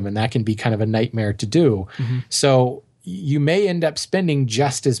renew them, and that can be kind of a nightmare to do. So you may end up spending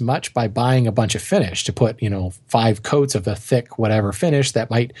just as much by buying a bunch of finish to put, 5 coats of a thick whatever finish that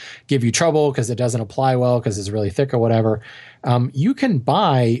might give you trouble because it doesn't apply well because it's really thick or whatever. You can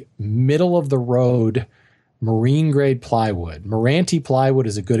buy middle of the road marine grade plywood. Meranti plywood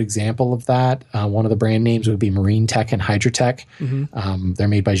is a good example of that. One of the brand names would be Marine Tech and Hydrotech. They're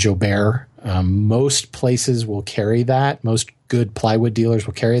made by Jobert. Most places will carry that. Most good plywood dealers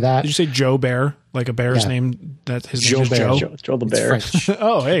will carry that. Did you say Joe Bear? Like a bear's name? That his name is Joe? Joe the Bear.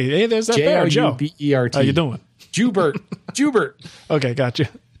 Oh, hey, there's that bear, Joe. Joubert. How you doing? Jubert. Okay, gotcha.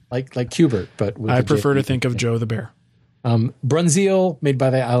 Like Cubert, but with I prefer to think of Joe the Bear. Brunzil, made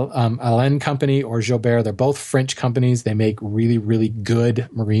by the Allen company, or Jobert, they're both French companies. They make really, really good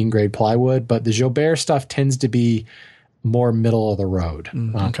marine grade plywood, but the Jobert stuff tends to be more middle of the road.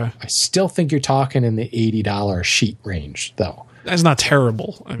 Okay. I still think you're talking in the $80 sheet range, though. That's not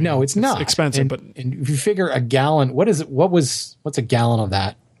terrible. I mean, no, it's not expensive, but if you figure a gallon, what's a gallon of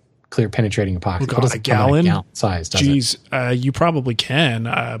that clear penetrating epoxy? Oh God, a gallon size? Geez, you probably can,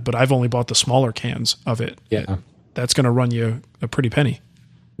 but I've only bought the smaller cans of it. Yeah. That's going to run you a pretty penny.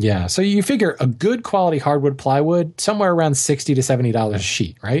 Yeah. So you figure a good quality hardwood plywood, somewhere around $60 to $70 a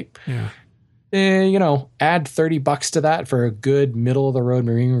sheet, right? Yeah. Add $30 to that for a good middle of the road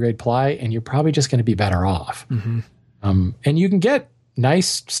marine grade ply, and you're probably just going to be better off. And you can get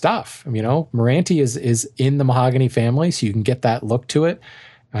nice stuff. Meranti is in the mahogany family, so you can get that look to it.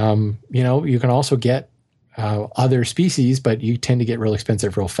 You can also get other species, but you tend to get real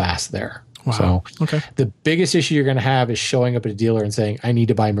expensive real fast there. Wow. So okay. The biggest issue you're going to have is showing up at a dealer and saying, I need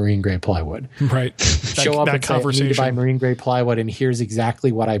to buy marine grade plywood. Right. Show up and say, I need to buy marine grade plywood, and here's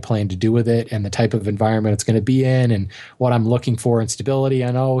exactly what I plan to do with it and the type of environment it's going to be in and what I'm looking for in stability.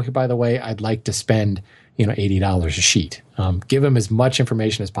 And by the way, I'd like to spend $80 a sheet. Give them as much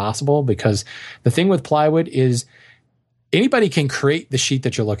information as possible, because the thing with plywood is anybody can create the sheet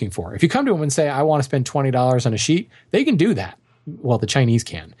that you're looking for. If you come to them and say, I want to spend $20 on a sheet, they can do that. Well, the Chinese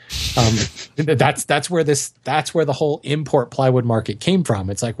can. That's where the whole import plywood market came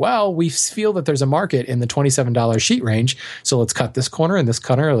from. It's like, well, we feel that there's a market in the $27 sheet range, so let's cut this corner and this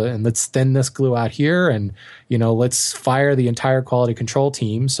corner, and let's thin this glue out here, and let's fire the entire quality control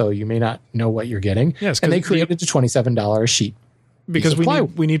team, so you may not know what you're getting. Yes, and they created a $27 sheet because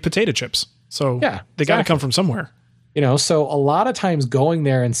we need potato chips. So yeah, they got to come from somewhere. So a lot of times going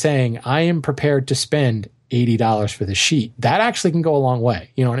there and saying, I am prepared to spend $80 for the sheet, that actually can go a long way,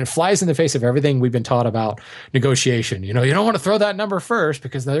 and it flies in the face of everything we've been taught about negotiation. You don't want to throw that number first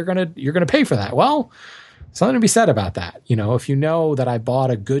because you're going to pay for that. Well, something to be said about that. If you know that I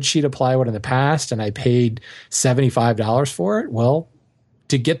bought a good sheet of plywood in the past and I paid $75 for it, well,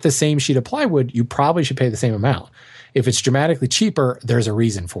 to get the same sheet of plywood, you probably should pay the same amount. If it's dramatically cheaper, there's a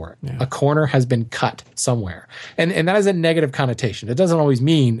reason for it. Yeah. A corner has been cut somewhere. And that has a negative connotation. It doesn't always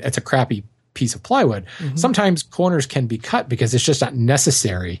mean it's a crappy piece of plywood. Sometimes corners can be cut because it's just not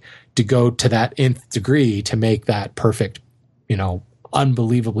necessary to go to that nth degree to make that perfect,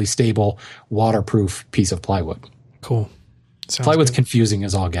 unbelievably stable, waterproof piece of plywood. Cool. Sounds Plywood's good. confusing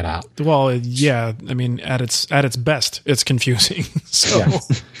as all get out. Well, yeah. I mean, at its best, it's confusing. So,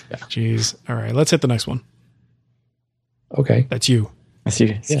 geez. All right, let's hit the next one. Okay. That's you. Let's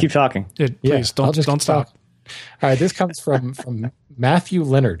keep talking. Please I'll don't just keep stop. talking. All right, this comes from Matthew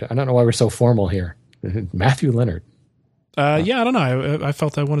Leonard. I don't know why we're so formal here. Matthew Leonard. I don't know. I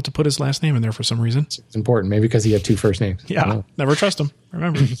felt I wanted to put his last name in there for some reason. It's important, maybe because he had 2 first names. Yeah, never trust him.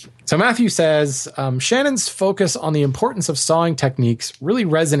 Remember. So Matthew says, Shannon's focus on the importance of sawing techniques really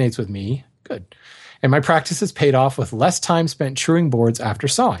resonates with me. Good. And my practice has paid off with less time spent truing boards after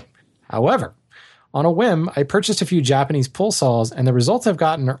sawing. However, on a whim, I purchased a few Japanese pull saws, and the results I've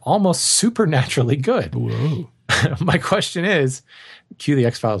gotten are almost supernaturally good. Whoa. My question is, cue the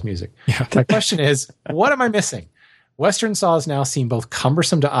X-Files music. Yeah. My question is, what am I missing? Western saws now seem both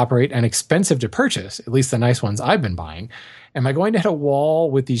cumbersome to operate and expensive to purchase, at least the nice ones I've been buying. Am I going to hit a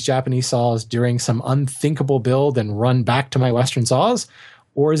wall with these Japanese saws during some unthinkable build and run back to my Western saws?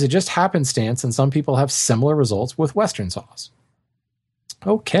 Or is it just happenstance and some people have similar results with Western saws?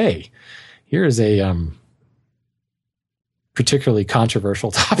 Okay. Here's a particularly controversial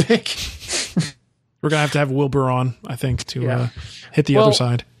topic. We're going to have Wilbur on, I think, to hit the other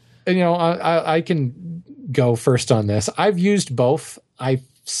side. You know, I can go first on this. I've used both. I've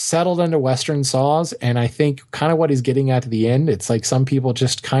settled into Western saws, and I think kind of what he's getting at the end, it's like some people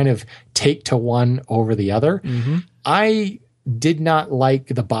just kind of take to one over the other. Mm-hmm. I did not like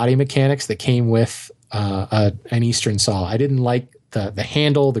the body mechanics that came with an Eastern saw. I didn't like the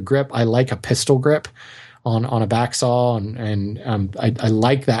handle, the grip. I like a pistol grip on a back saw, and I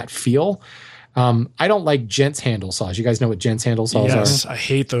like that feel. I don't like gents handle saws. You guys know what gents handle saws are? Yes, I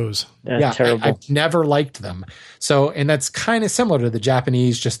hate those. That's terrible. I've never liked them. So, and that's kind of similar to the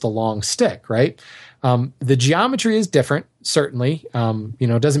Japanese, just the long stick, right? The geometry is different, certainly.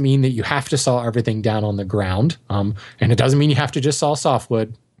 It doesn't mean that you have to saw everything down on the ground. And it doesn't mean you have to just saw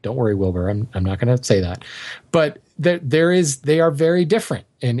softwood. Don't worry, Wilbur. I'm not going to say that. But they are very different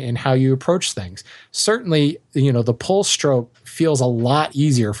in how you approach things. Certainly, the pull stroke feels a lot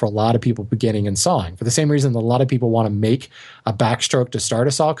easier for a lot of people beginning in sawing, for the same reason that a lot of people want to make a backstroke to start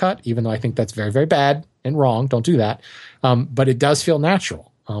a saw cut, even though I think that's very, very bad and wrong. Don't do that. But it does feel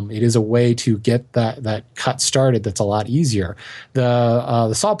natural. It is a way to get that cut started that's a lot easier.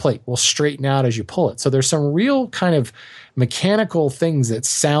 The saw plate will straighten out as you pull it. So there's some real kind of mechanical things that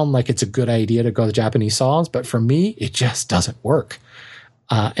sound like it's a good idea to go to Japanese saws, but for me, it just doesn't work.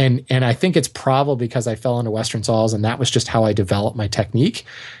 And I think it's probably because I fell into Western saws, and that was just how I developed my technique.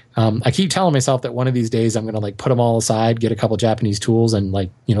 I keep telling myself that one of these days I'm going to put them all aside, get a couple Japanese tools, and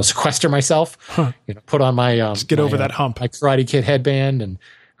sequester myself. Put on my just get over that hump, my Karate Kid headband, and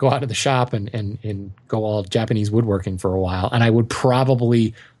go out to the shop and go all Japanese woodworking for a while. And I would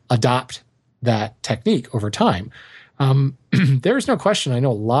probably adopt that technique over time. There's no question. I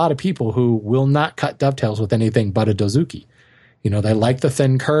know a lot of people who will not cut dovetails with anything but a dozuki. They like the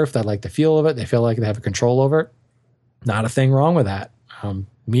thin kerf. They like the feel of it. They feel like they have control over it. Not a thing wrong with that.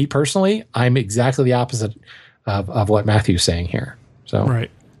 Me personally, I'm exactly the opposite of what Matthew's saying here. So,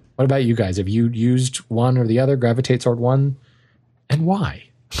 right. What about you guys? Have you used one or the other, gravitate toward one, and why?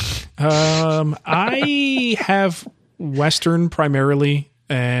 I have Western primarily.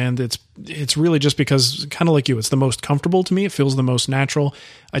 And it's really just because, kind of like you, it's the most comfortable to me. It feels the most natural.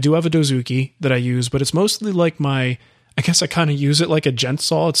 I do have a dozuki that I use, but it's mostly like I guess I kind of use it like a gent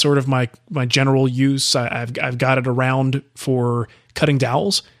saw. It's sort of my general use. I've got it around for cutting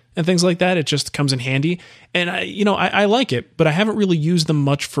dowels and things like that. It just comes in handy. And I like it, but I haven't really used them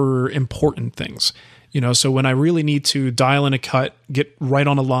much for important things. So when I really need to dial in a cut, get right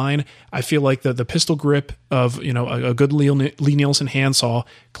on a line, I feel like the pistol grip of, a good Lee Nielsen handsaw,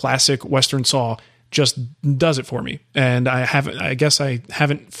 classic Western saw, just does it for me. And I guess I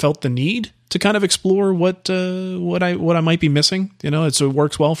haven't felt the need to kind of explore what I might be missing. It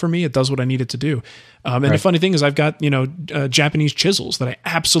works well for me. It does what I need it to do. And right. The funny thing is I've got, Japanese chisels that I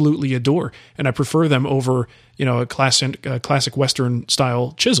absolutely adore, and I prefer them over, a classic Western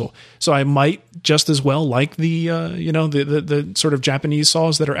style chisel. So I might just as well like the sort of Japanese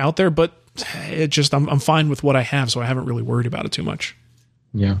saws that are out there, but I'm fine with what I have. So I haven't really worried about it too much.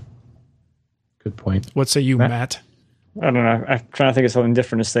 Yeah. Good point. What say you, Matt? I don't know. I'm trying to think of something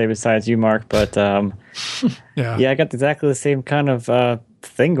different to say besides you, Mark. But yeah, I got exactly the same kind of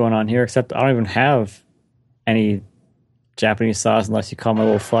thing going on here, except I don't even have any Japanese saws unless you call my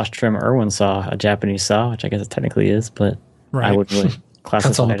little flush trim Irwin saw a Japanese saw, which I guess it technically is, but right. I wouldn't really classify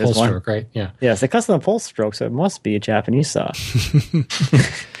cuts on the it pull as one. Stroke, right? Yeah. Yes, it cuts on the pull stroke, so it must be a Japanese saw.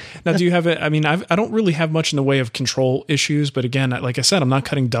 Now, do you have it? I mean, I don't really have much in the way of control issues, but again, like I said, I'm not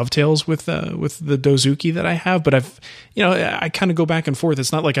cutting dovetails with the Dozuki that I have, but I kind of go back and forth.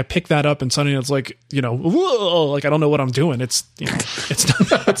 It's not like I pick that up and suddenly it's like, whoa, like I don't know what I'm doing. It's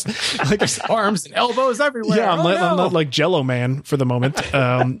it's like there's arms and elbows everywhere. Yeah, I'm not like Jello Man for the moment.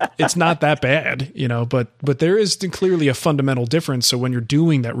 It's not that bad, but there is clearly a fundamental difference. So when you're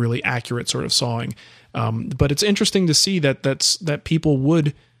doing that really accurate sort of sawing, but it's interesting to see that people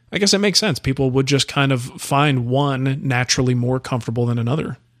would, I guess it makes sense. People would just kind of find one naturally more comfortable than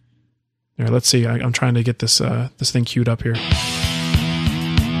another. Here, let's see. I'm trying to get this thing queued up here. Do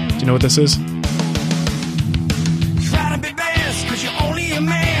you know what this is? Try to be best, 'cause you're only a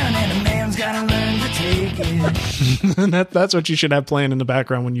man, and a man's gotta learn to take it. That's what you should have playing in the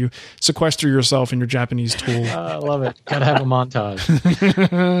background when you sequester yourself in your Japanese tool. I love it. Gotta have a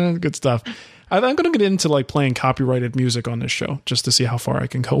montage. Good stuff. I'm going to get into like playing copyrighted music on this show just to see how far I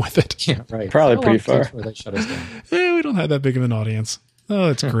can go with it. Yeah, right. Probably pretty far. Where they shut us down. We don't have that big of an audience.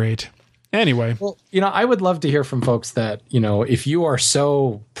 Oh, it's great. Anyway. Well, I would love to hear from folks that, if you are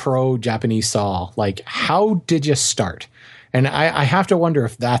so pro Japanese saw, like how did you start? And I have to wonder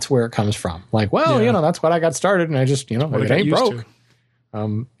if that's where it comes from. Like, well, Yeah. That's what I got started, and I just, if it ain't broke.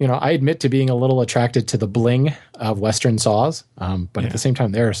 I admit to being a little attracted to the bling of Western saws, but at the same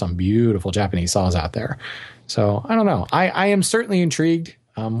time, there are some beautiful Japanese saws out there. So I don't know. I am certainly intrigued.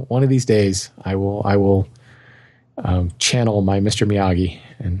 One of these days, I will channel my Mr. Miyagi,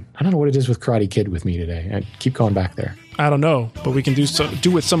 and I don't know what it is with Karate Kid with me today. I keep going back there. I don't know, but we can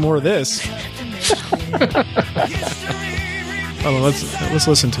do with some more of this. Let's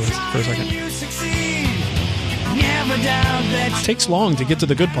listen to it for a second. It takes long to get to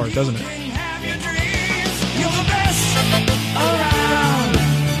the good part, doesn't it?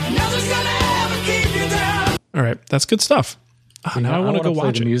 All right, that's good stuff. Now I want to go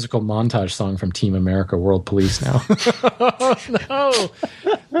watch the musical montage song from Team America World Police now. No,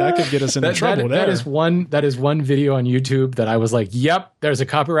 that could get us into trouble. That is one video on YouTube that I was like, yep, there's a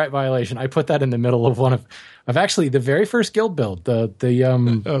copyright violation. I put that in the middle of one of actually the very first guild build,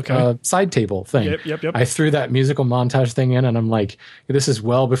 the side table thing. Yep. I threw that musical montage thing in, and I'm like, this is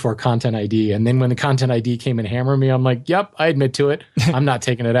well before Content ID. And then when the Content ID came and hammered me, I'm like, yep, I admit to it. I'm not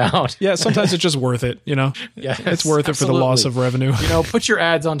taking it out. Yeah, sometimes it's just worth it. Yes, it's worth it for the loss of revenue. Put your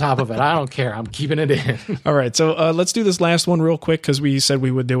ads on top of it. I don't care. I'm keeping it in. All right, so let's do this last one real quick because we said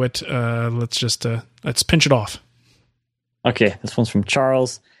we would do it. Let's pinch it off. Okay, this one's from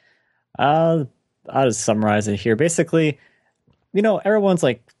Charles. I'll just summarize it here. Basically, everyone's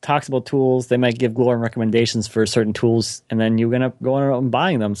like talks about tools. They might give glowing recommendations for certain tools, and then you're gonna go out and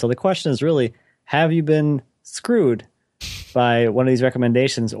buying them. So the question is really, have you been screwed by one of these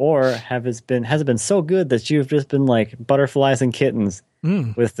recommendations, or has it been so good that you've just been like butterflies and kittens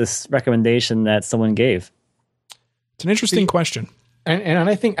with this recommendation that someone gave? It's an interesting question. And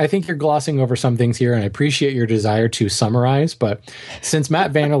I think you're glossing over some things here, and I appreciate your desire to summarize. But since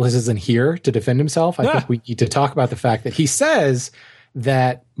Matt Vanderlist isn't here to defend himself, I think we need to talk about the fact that he says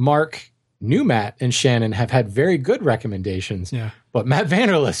that Mark, Matt, and Shannon have had very good recommendations. Yeah. But Matt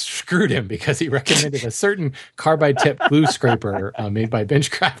Vanderlist screwed him because he recommended a certain carbide tip glue scraper made by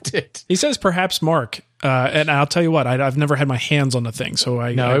Benchcrafted. He says perhaps Mark, and I'll tell you what, I've never had my hands on the thing, so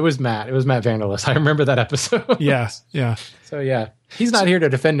it was Matt. It was Matt Vanderlist. I remember that episode. Yeah. So yeah, he's not here to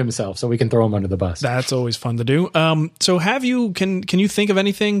defend himself, so we can throw him under the bus. That's always fun to do. So can you think of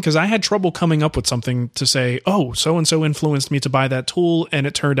anything? Because I had trouble coming up with something to say, oh, so and so influenced me to buy that tool, and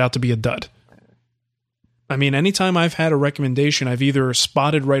it turned out to be a dud. I mean, anytime I've had a recommendation, I've either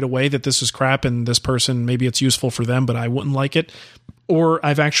spotted right away that this is crap and this person, maybe it's useful for them, but I wouldn't like it, or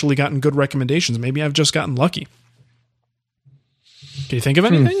I've actually gotten good recommendations. Maybe I've just gotten lucky. Can you think of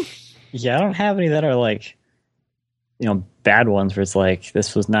anything? Yeah, I don't have any that are like, bad ones where it's like,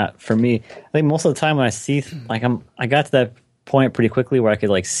 this was not for me. I think most of the time when I see, like, I got to that point pretty quickly where I could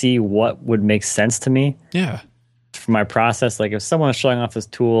like see what would make sense to me. Yeah. For my process, like if someone is showing off this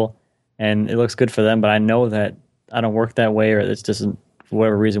tool and it looks good for them, but I know that I don't work that way, or it's just for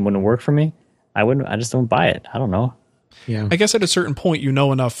whatever reason wouldn't work for me, I just don't buy it. I don't know. Yeah. I guess at a certain point,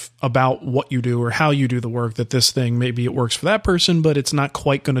 enough about what you do or how you do the work that this thing, maybe it works for that person, but it's not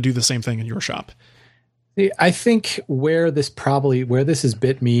quite going to do the same thing in your shop. I think where this has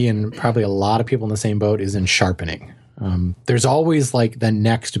bit me, and probably a lot of people in the same boat, is in sharpening. There's always like the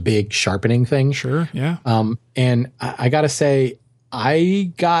next big sharpening thing. Sure. Yeah. And I got to say,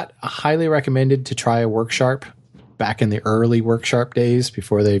 I got highly recommended to try a WorkSharp back in the early WorkSharp days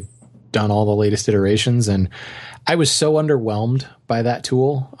before they've done all the latest iterations. And I was so underwhelmed by that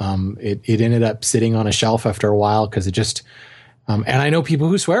tool. It ended up sitting on a shelf after a while because it just, And I know people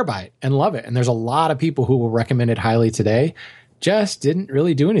who swear by it and love it. And there's a lot of people who will recommend it highly today. Just didn't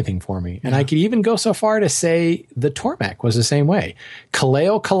really do anything for me. And I could even go so far to say the Tormek was the same way.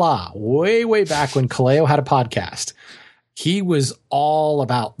 Kaleo Kala, way back when Kaleo had a podcast, he was all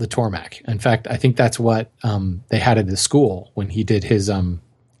about the Tormek. In fact, I think that's what they had at the school when he did his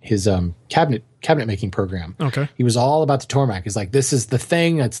cabinet making program. Okay. He was all about the Tormek. He's like, this is the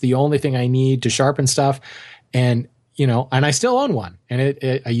thing. That's the only thing I need to sharpen stuff. And and I still own one, and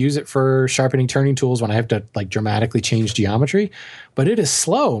I use it for sharpening turning tools when I have to like dramatically change geometry, but it is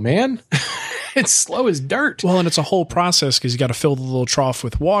slow, man. It's slow as dirt. Well, and it's a whole process because you got to fill the little trough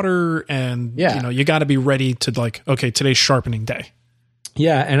with water, and you got to be ready to like, okay, today's sharpening day.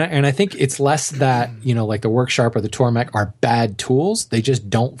 Yeah, and I think it's less that like the Worksharp or the Tormek are bad tools; they just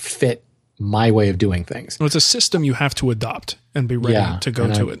don't fit my way of doing things. Well, it's a system you have to adopt and be ready to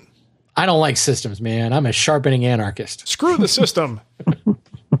go to it. I don't like systems, man. I'm a sharpening anarchist. Screw the system.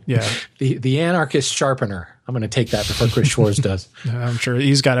 Yeah. The anarchist sharpener. I'm going to take that before Chris Schwartz does. I'm sure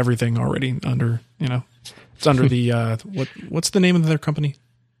he's got everything already under, it's under the, what's the name of their company?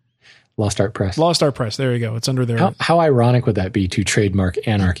 Lost Art Press. Lost Art Press. There you go. It's under their. How ironic would that be to trademark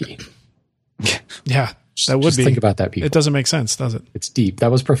anarchy? Yeah, that would be. Think about that, people. It doesn't make sense, does it? It's deep. That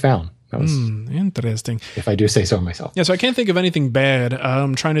was profound. That was interesting. If I do say so myself. Yeah, so I can't think of anything bad.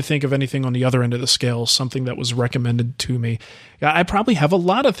 I'm trying to think of anything on the other end of the scale, something that was recommended to me. I probably have a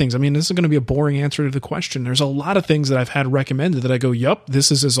lot of things. I mean, this is going to be a boring answer to the question. There's a lot of things that I've had recommended that I go, yup,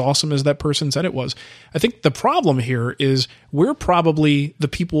 this is as awesome as that person said it was. I think the problem here is we're probably the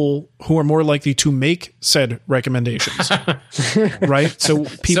people who are more likely to make said recommendations, right? So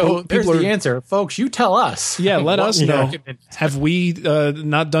people there's are the answer, folks. You tell us. Yeah, let us know. Have we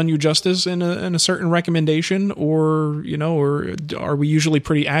not done you justice in a certain recommendation, or are we usually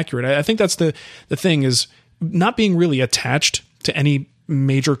pretty accurate? I think that's the thing is not being really attached to any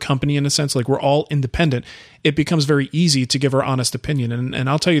major company in a sense. Like we're all independent. It becomes very easy to give our honest opinion. And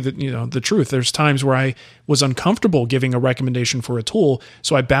I'll tell you that, the truth, there's times where I was uncomfortable giving a recommendation for a tool.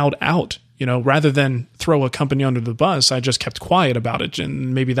 So I bowed out, rather than throw a company under the bus, I just kept quiet about it.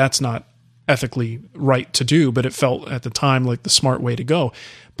 And maybe that's not ethically right to do, but it felt at the time like the smart way to go.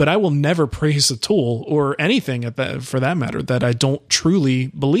 But I will never praise a tool or anything for that matter that I don't truly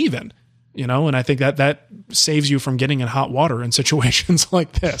believe in. And I think that saves you from getting in hot water in situations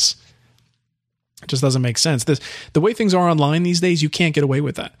like this. It just doesn't make sense. The way things are online these days, you can't get away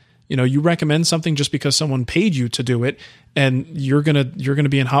with that. You recommend something just because someone paid you to do it, and you're gonna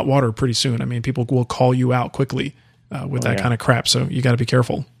be in hot water pretty soon. I mean, people will call you out quickly with that kind of crap. So you got to be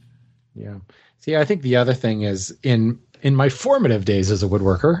careful. Yeah. See, I think the other thing is in my formative days as a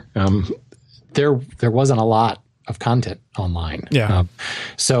woodworker, there wasn't a lot of content online. Yeah.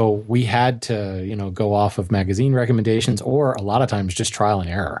 So we had to, go off of magazine recommendations or a lot of times just trial and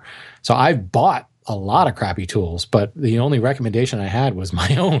error. So I've bought a lot of crappy tools, but the only recommendation I had was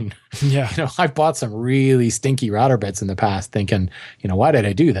my own. Yeah. I've bought some really stinky router bits in the past thinking, why did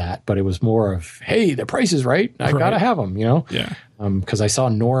I do that? But it was more of, hey, the price is right. I got to have them, Yeah. Because I saw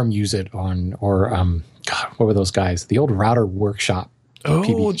Norm use it God, what were those guys? The old Router Workshop.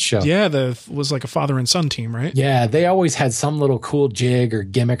 PBS show. Yeah, was like a father and son team, right? Yeah, they always had some little cool jig or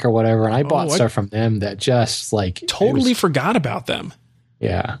gimmick or whatever, and I bought stuff from them that just like totally forgot about them.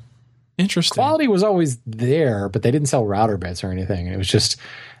 Yeah, interesting. Quality was always there, but they didn't sell router bits or anything. It was just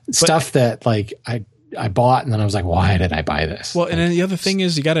stuff that like I bought, and then I was like, why did I buy this? Well, and then the other thing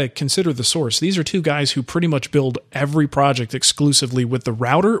is you got to consider the source. These are two guys who pretty much build every project exclusively with the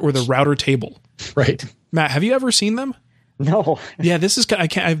router or the router table. Right, Matt, have you ever seen them? No. Yeah, this is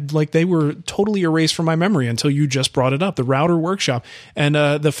they were totally erased from my memory until you just brought it up. The Router Workshop, and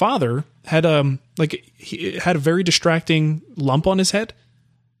the father had he had a very distracting lump on his head.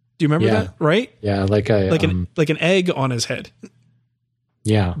 Do you remember that? Right? Yeah, like an egg on his head.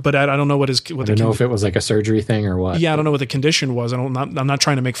 Yeah, but I don't know what his. I don't know if it was like a surgery thing or what. Yeah, I don't know what the condition was. I'm not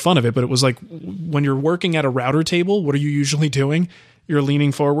trying to make fun of it, but it was like when you're working at a router table, what are you usually doing? You're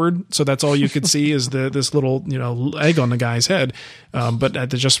leaning forward, so that's all you could see is this little egg on the guy's head. But I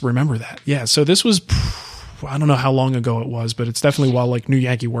just remember that. Yeah, so this was I don't know how long ago it was, but it's definitely while like New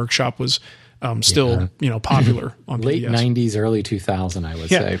Yankee Workshop was still popular on late PBS. 90s, early 2000, I would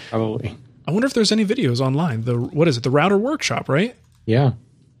say probably. I wonder if there's any videos online. What is it? The Router Workshop, right? Yeah.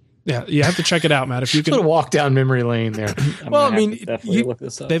 Yeah, you have to check it out, Matt. If you can walk down memory lane there. Well, I mean, definitely look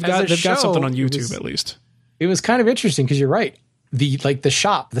this up. They've got something on YouTube at least. It was kind of interesting because you're right. the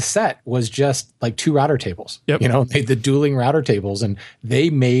shop, the set was just like 2 router tables. Yep. You know, the dueling router tables, and they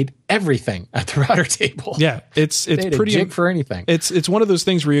made everything at the router table. Yeah, it's They had a pretty jig for anything. It's one of those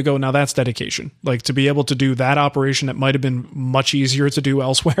things where you go, now that's dedication. Like, to be able to do that operation that might have been much easier to do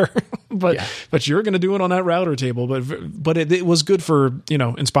elsewhere, but you're going to do it on that router table. But it was good for, you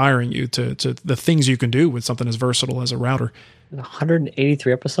know, inspiring you to the things you can do with something as versatile as a router.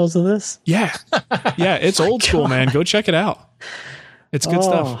 183 episodes of this? Yeah, yeah, it's old school, man. Go check it out. It's good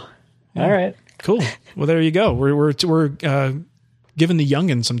stuff. All right. Cool. Well, there you go. We're giving the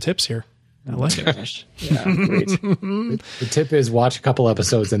youngin some tips here. I like it. Yeah, great. The tip is watch a couple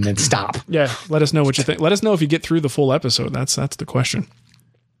episodes and then stop. Yeah, let us know what you think. Let us know if you get through the full episode. That's the question.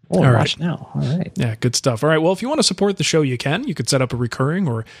 Oh, All right. watch now. All right. Yeah, good stuff. All right. Well, if you want to support the show, you can. You could set up a recurring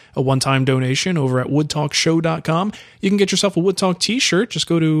or a one-time donation over at woodtalkshow.com. You can get yourself a Wood Talk t-shirt. Just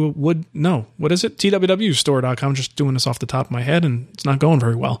go to TWWstore.com. Just doing this off the top of my head, and it's not going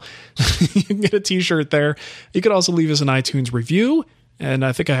very well. You can get a t-shirt there. You could also leave us an iTunes review, and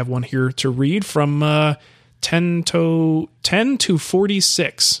I think I have one here to read from 10 to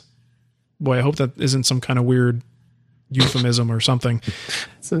 46. Boy, I hope that isn't some kind of weird euphemism or something.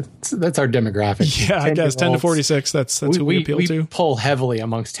 So that's our demographic. Yeah, I guess 10 to 46. That's who we appeal to. We pull heavily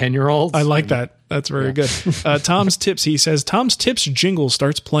amongst 10-year-olds. I like that. That's very good. Tom's Tips, he says, Tom's Tips jingle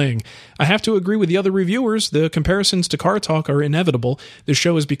starts playing. I have to agree with the other reviewers. The comparisons to Car Talk are inevitable. The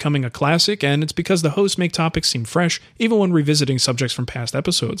show is becoming a classic, and it's because the hosts make topics seem fresh, even when revisiting subjects from past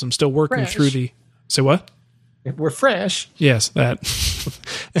episodes. I'm still working through the... Say what? We're fresh. Yes, that.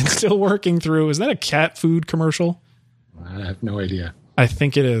 And still working through... Is that a cat food commercial? I have no idea. I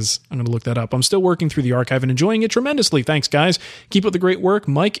think it is. I'm going to look that up. I'm still working through the archive and enjoying it tremendously. Thanks, guys. Keep up the great work.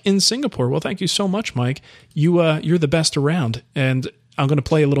 Mike in Singapore. Well, thank you so much, Mike. You're the best around. And I'm going to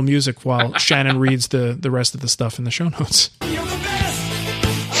play a little music while Shannon reads the rest of the stuff in the show notes.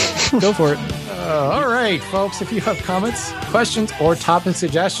 Go for it. All right, folks. If you have comments, questions, or topic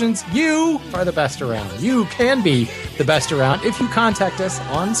suggestions, you are the best around. You can be the best around if you contact us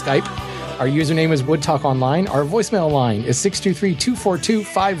on Skype. Our username is Wood Talk Online. Our voicemail line is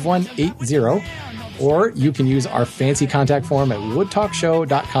 623-242-5180. Or you can use our fancy contact form at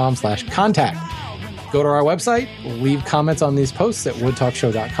woodtalkshow.com/contact. Go to our website, leave comments on these posts at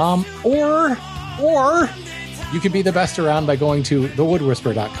woodtalkshow.com, or you could be the best around by going to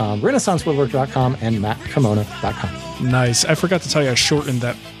thewoodwhisperer.com, renaissancewoodwork.com, and mattkimono.com. Nice. I forgot to tell you I shortened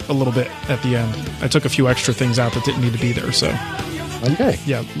that a little bit at the end. I took a few extra things out that didn't need to be there, so... Okay.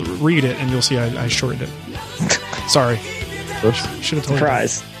 Yeah, read it and you'll see I shortened it. Sorry. Oops. Should have told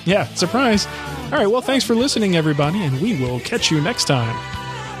Surprise. you. Yeah, surprise. All right, well, thanks for listening, everybody, and we will catch you next time.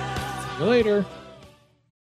 See you later.